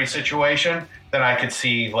 3-on-3 situation, then I could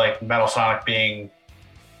see like Metal Sonic being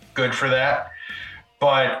good for that.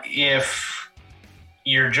 But if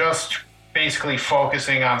you're just basically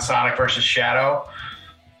focusing on Sonic versus Shadow,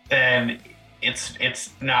 then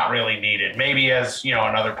it's not really needed. Maybe as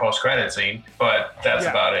another post-credit scene, but that's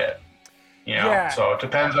about it. So it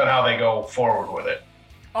depends on how they go forward with it.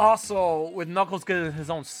 Also, with Knuckles getting his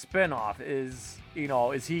own spin-off, is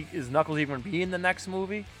Knuckles even going to be in the next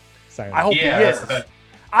movie? Sorry. I hope he is.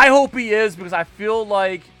 I hope he is, because I feel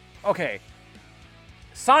like, okay,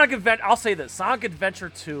 Sonic Adventure. I'll say this: Sonic Adventure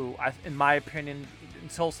 2, in my opinion,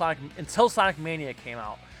 until Sonic Mania came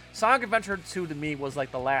out, Sonic Adventure 2 to me was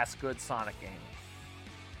like the last good Sonic game.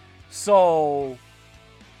 So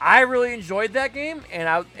I really enjoyed that game,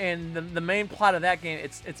 and the main plot of that game,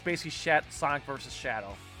 it's basically Sonic versus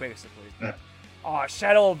Shadow, basically. Yeah.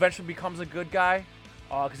 Shadow eventually becomes a good guy,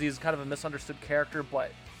 because he's kind of a misunderstood character.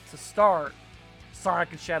 But to start,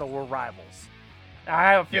 Sonic and Shadow were rivals.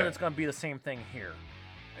 I have a feeling it's going to be the same thing here.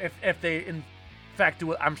 If they in fact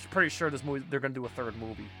do it, I'm pretty sure this movie they're going to do a third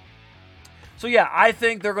movie. So yeah, I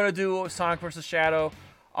think they're going to do Sonic versus Shadow.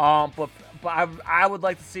 But I would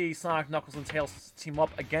like to see Sonic, Knuckles, and Tails team up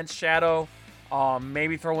against Shadow.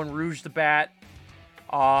 Maybe throw in Rouge the Bat.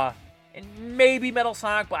 And maybe Metal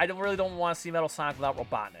Sonic, but I really don't want to see Metal Sonic without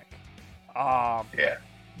Robotnik. Yeah.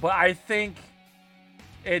 But I think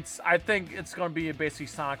it's going to be basically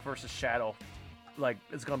Sonic versus Shadow. Like,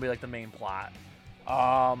 it's going to be like the main plot.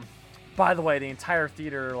 By the way, the entire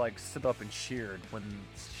theater like stood up and cheered when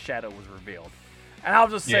Shadow was revealed. And I'll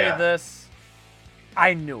just say this.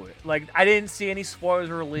 I knew it. Like, I didn't see any spoilers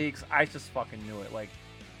or leaks. I just fucking knew it. Like,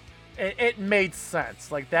 it made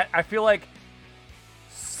sense. Like, that, I feel like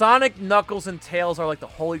Sonic, Knuckles, and Tails are like the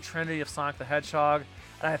holy trinity of Sonic the Hedgehog.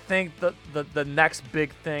 And I think the next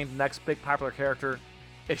big thing, the next big popular character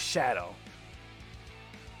is Shadow.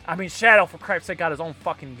 I mean, Shadow, for Christ's sake, got his own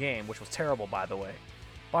fucking game, which was terrible, by the way.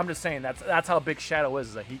 But I'm just saying, that's how big Shadow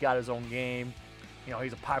is that he got his own game. You know,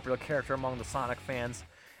 he's a popular character among the Sonic fans.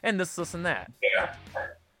 And this, and that. Yeah.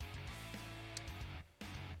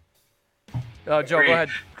 Joe, go ahead.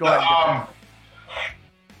 Go ahead. And get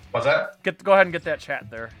what's that? Go ahead and get that chat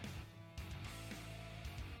there.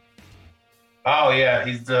 Oh yeah,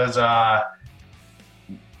 he does.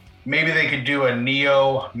 Maybe they could do a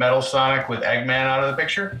Neo Metal Sonic with Eggman out of the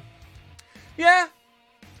picture. Yeah.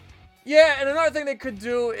 Yeah, and another thing they could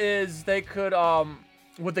do is they could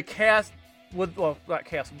with the cast with not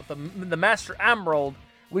cast with the Master Emerald,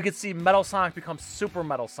 we could see Metal Sonic become Super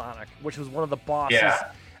Metal Sonic, which was one of the bosses.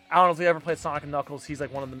 Yeah. I don't know if you ever played Sonic and Knuckles. He's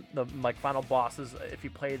like one of the like final bosses if you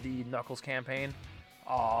play the Knuckles campaign.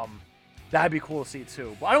 That'd be cool to see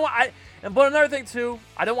too. But but another thing too,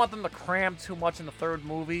 I don't want them to cram too much in the third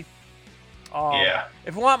movie.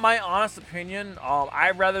 If you want my honest opinion,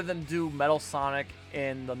 I'd rather than do Metal Sonic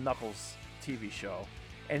in the Knuckles TV show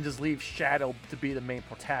and just leave Shadow to be the main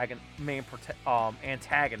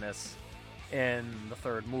antagonist in the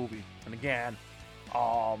third movie. And again,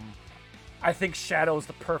 I think Shadow's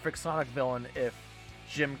the perfect Sonic villain if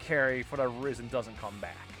Jim Carrey, for whatever reason, doesn't come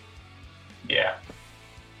back. Yeah.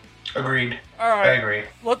 Agreed. All right. I agree.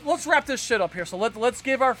 Let's wrap this shit up here. So let's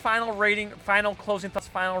give our final rating, final closing thoughts,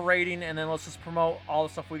 final rating, and then let's just promote all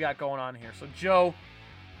the stuff we got going on here. So Joe,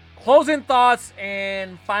 closing thoughts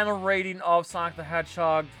and final rating of Sonic the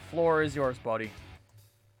Hedgehog. The floor is yours, buddy.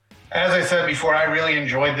 As I said before, I really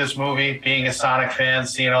enjoyed this movie. Being a Sonic fan,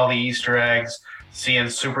 seeing all the Easter eggs, seeing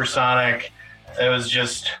Super Sonic, it was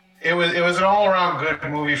an all-around good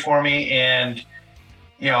movie for me, and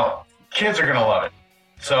you know, kids are gonna love it.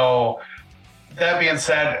 So that being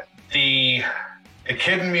said, the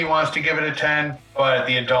kid in me wants to give it a 10, but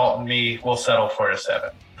the adult in me will settle for a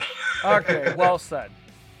 7. Okay, well said.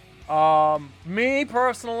 Me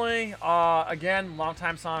personally, again,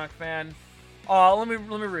 longtime Sonic fan. Let me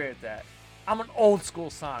reiterate that. I'm an old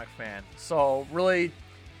school Sonic fan. So really,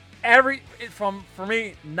 for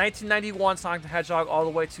me, 1991 Sonic the Hedgehog all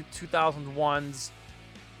the way to 2001's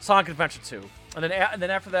Sonic Adventure 2, and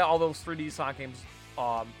then after that, all those 3D Sonic games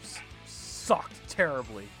sucked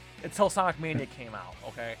terribly until Sonic Mania came out.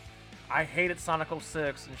 Okay, I hated Sonic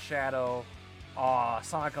 06 and Shadow,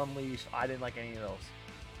 Sonic Unleashed. I didn't like any of those.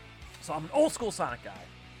 So I'm an old school Sonic guy.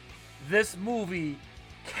 This movie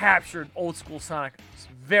captured old school Sonic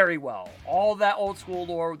very well. All that old school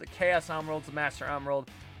lore with the Chaos Emeralds, the Master Emerald,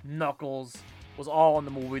 Knuckles was all in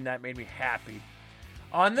the movie, and that made me happy.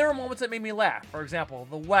 And there were moments that made me laugh. For example,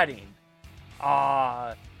 the wedding.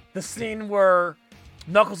 The scene where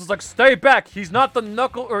Knuckles is like, "Stay back! He's not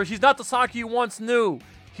the Sonic you once knew.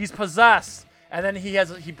 He's possessed." And then he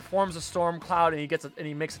performs a storm cloud and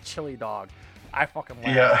he makes a chili dog. I fucking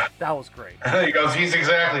laughed. Yeah. That was great. He goes, "He's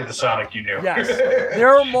exactly the Sonic you knew." Yes. There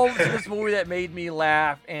were moments in this movie that made me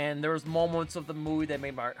laugh, and there was moments of the movie that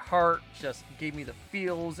made my heart just gave me the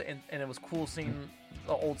feels, and it was cool seeing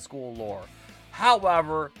the old school lore.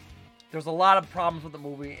 However, there's a lot of problems with the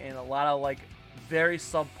movie and a lot of like very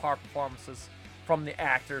subpar performances from the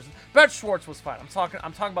actors. Beth Schwartz was fine. I'm talking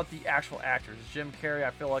about the actual actors. Jim Carrey,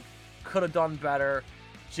 I feel like, could have done better.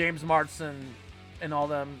 James Marsden and all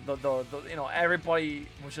them, everybody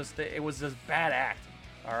was just, it was just bad acting.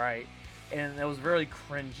 All right. and it was very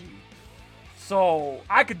cringy. So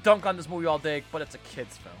I could dunk on this movie all day, but it's a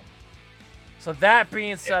kid's film. So that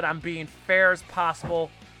being said, I'm being fair as possible.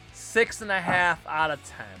 6.5 out of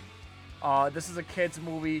 10. This is a kid's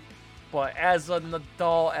movie, but as an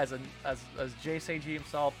adult, as JSAG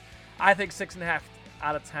himself, I think 6.5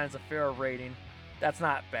 out of 10 is a fair rating. That's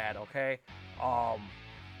not bad, okay?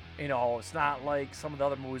 You know, it's not like some of the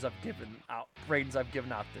other movies I've given out, ratings I've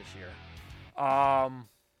given out this year.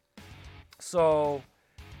 So,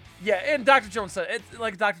 yeah, and Dr. Jones said, it's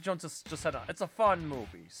like Dr. Jones just said, it's a fun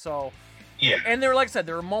movie. So, yeah. And there, like I said,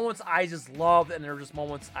 there were moments I just loved, and there were just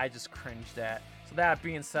moments I just cringed at. So that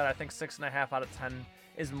being said, I think 6.5 out of 10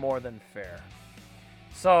 is more than fair.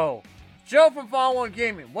 So, Joe from Fall One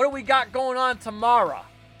Gaming, what do we got going on tomorrow?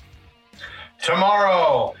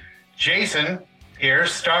 Tomorrow, Jason here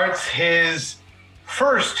starts his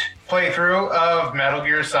first playthrough of Metal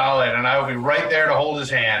Gear Solid, and I will be right there to hold his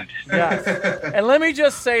hand. Yes. And let me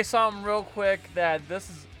just say something real quick, that this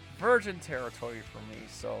is virgin territory for me.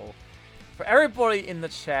 So, for everybody in the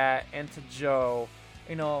chat and to Joe,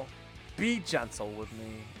 you know, be gentle with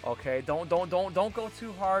me, okay? Don't go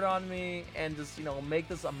too hard on me, and just, you know, make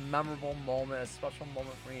this a memorable moment, a special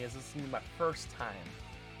moment for me, as this is gonna be my first time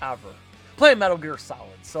ever playing Metal Gear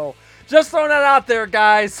Solid. So just throwing that out there,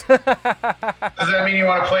 guys. Does that mean you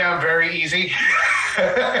want to play on very easy?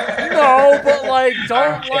 No, but like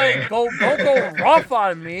don't go rough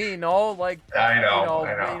on me, you know, like I know.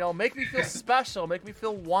 You know, make me feel special, make me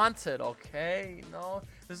feel wanted, okay? You know,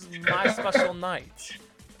 this is my special night.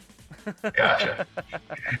 Gotcha.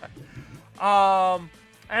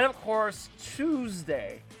 And of course,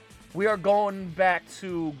 Tuesday, we are going back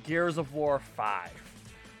to Gears of War 5.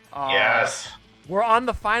 Yes. We're on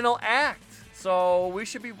the final act, so we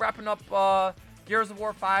should be wrapping up Gears of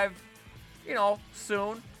War 5, you know,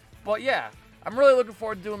 soon. But yeah, I'm really looking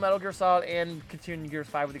forward to doing Metal Gear Solid and continuing Gears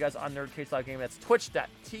 5 with you guys on Nerd Cage Live Gaming. That's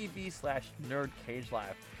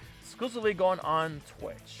twitch.tv/NerdCageLive. Exclusively going on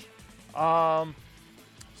Twitch.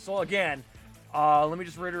 So again, let me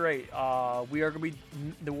just reiterate,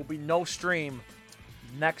 there will be no stream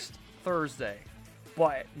next Thursday,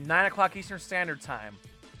 but 9 o'clock Eastern Standard Time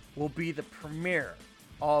will be the premiere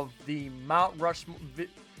of the Mount Rushmore,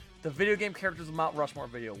 the video game characters of Mount Rushmore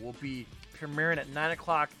video will be premiering at 9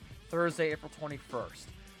 o'clock Thursday, April 21st.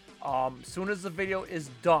 Soon as the video is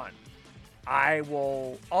done, I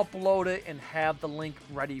will upload it and have the link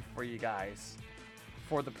ready for you guys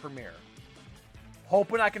for the premiere.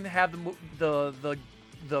 Hoping I can have the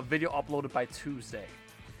video uploaded by Tuesday.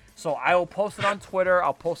 So I will post it on Twitter,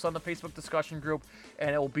 I'll post it on the Facebook discussion group,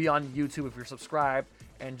 and it will be on YouTube if you're subscribed,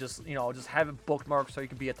 and just have it bookmarked so you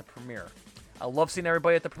can be at the premiere. I love seeing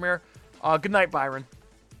everybody at the premiere. Good night, Byron.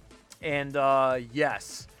 And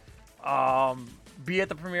yes, be at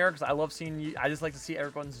the premiere because I love seeing you. I just like to see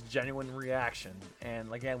everyone's genuine reaction.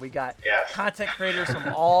 And again, we got content creators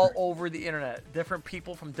from all over the internet, different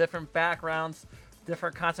people from different backgrounds,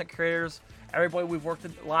 different content creators. Everybody we've worked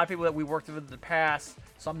with, a lot of people that we worked with in the past,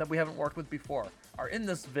 some that we haven't worked with before, are in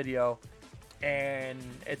this video. And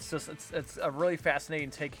it's a really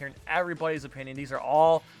fascinating take hearing everybody's opinion. These are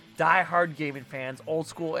all die-hard gaming fans, old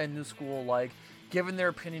school and new school alike, giving their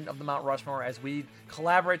opinion of the Mount Rushmore as we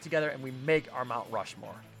collaborate together and we make our Mount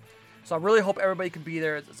Rushmore. So I really hope everybody can be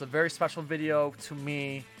there. It's a very special video to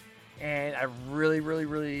me, and I really, really,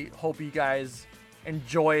 really hope you guys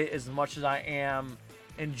enjoy it as much as I am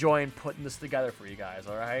enjoying putting this together for you guys,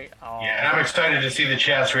 all right? Yeah, and I'm excited to see the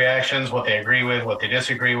chat's reactions, what they agree with, what they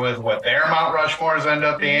disagree with, what their Mount Rushmores end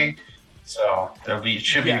up being. So it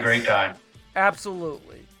should be a great time.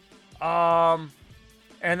 Absolutely. And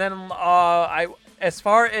then as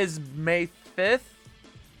far as May 5th,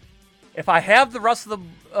 if I have the rest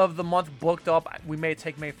of the month booked up, we may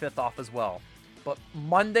take May 5th off as well. But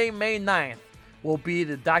Monday, May 9th will be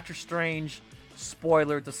the Doctor Strange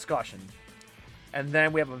spoiler discussion. And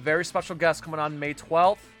then we have a very special guest coming on May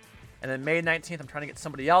 12th. And then May 19th, I'm trying to get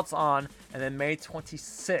somebody else on. And then May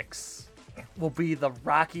 26th will be the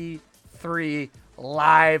Rocky 3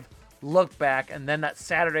 live look back. And then that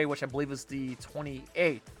Saturday, which I believe is the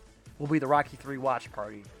 28th, will be the Rocky 3 watch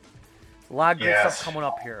party. A lot of good stuff coming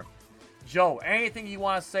up here. Joe, anything you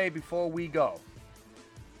want to say before we go?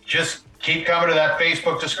 Just keep coming to that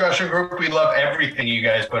Facebook discussion group. We love everything you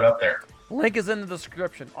guys put up there. Link is in the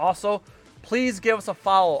description. Also, please give us a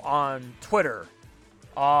follow on Twitter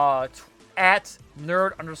at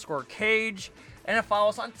nerd_cage, and follow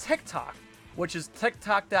us on TikTok, which is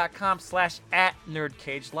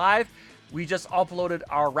tiktok.com/@nerdcagelive. We just uploaded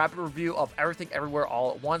our rapid review of Everything Everywhere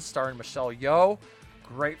All at Once, starring Michelle Yeoh.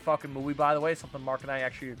 Great fucking movie, by the way. Something Mark and I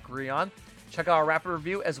actually agree on. Check out our rapid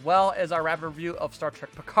review as well as our rapid review of Star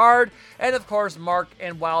Trek Picard. And of course, Mark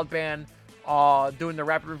and Wildban doing the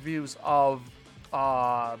rapid reviews of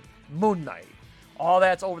Moon Knight. All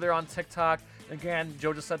that's over there on TikTok. Again,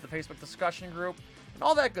 Joe just said the Facebook discussion group and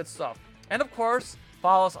all that good stuff. And of course,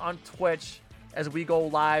 follow us on Twitch as we go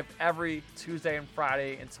live every Tuesday and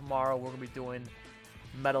Friday. And tomorrow we're going to be doing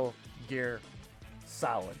Metal Gear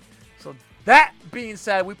Solid. So that being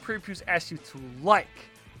said, we previews ask you to like,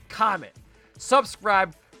 comment,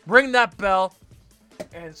 subscribe, ring that bell,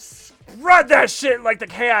 and spread that shit like the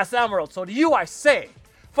Chaos Emerald. So to you I say,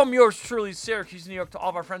 from yours truly, Syracuse, New York, to all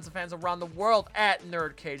of our friends and fans around the world at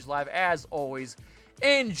Nerd Cage Live, as always,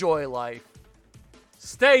 enjoy life,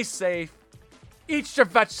 stay safe, eat your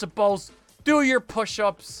vegetables, do your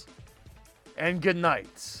push-ups, and good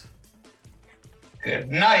night. Good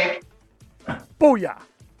night. Booyah.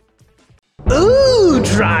 Ooh,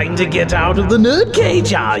 trying to get out of the nerd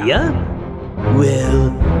cage, are ya?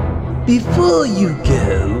 Well, before you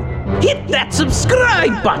go, hit that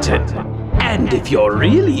subscribe button. And if you're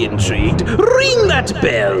really intrigued, ring that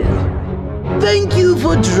bell. Thank you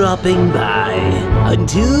for dropping by.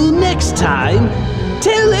 Until next time,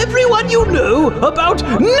 tell everyone you know about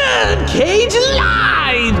Nerd Cage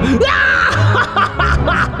Live!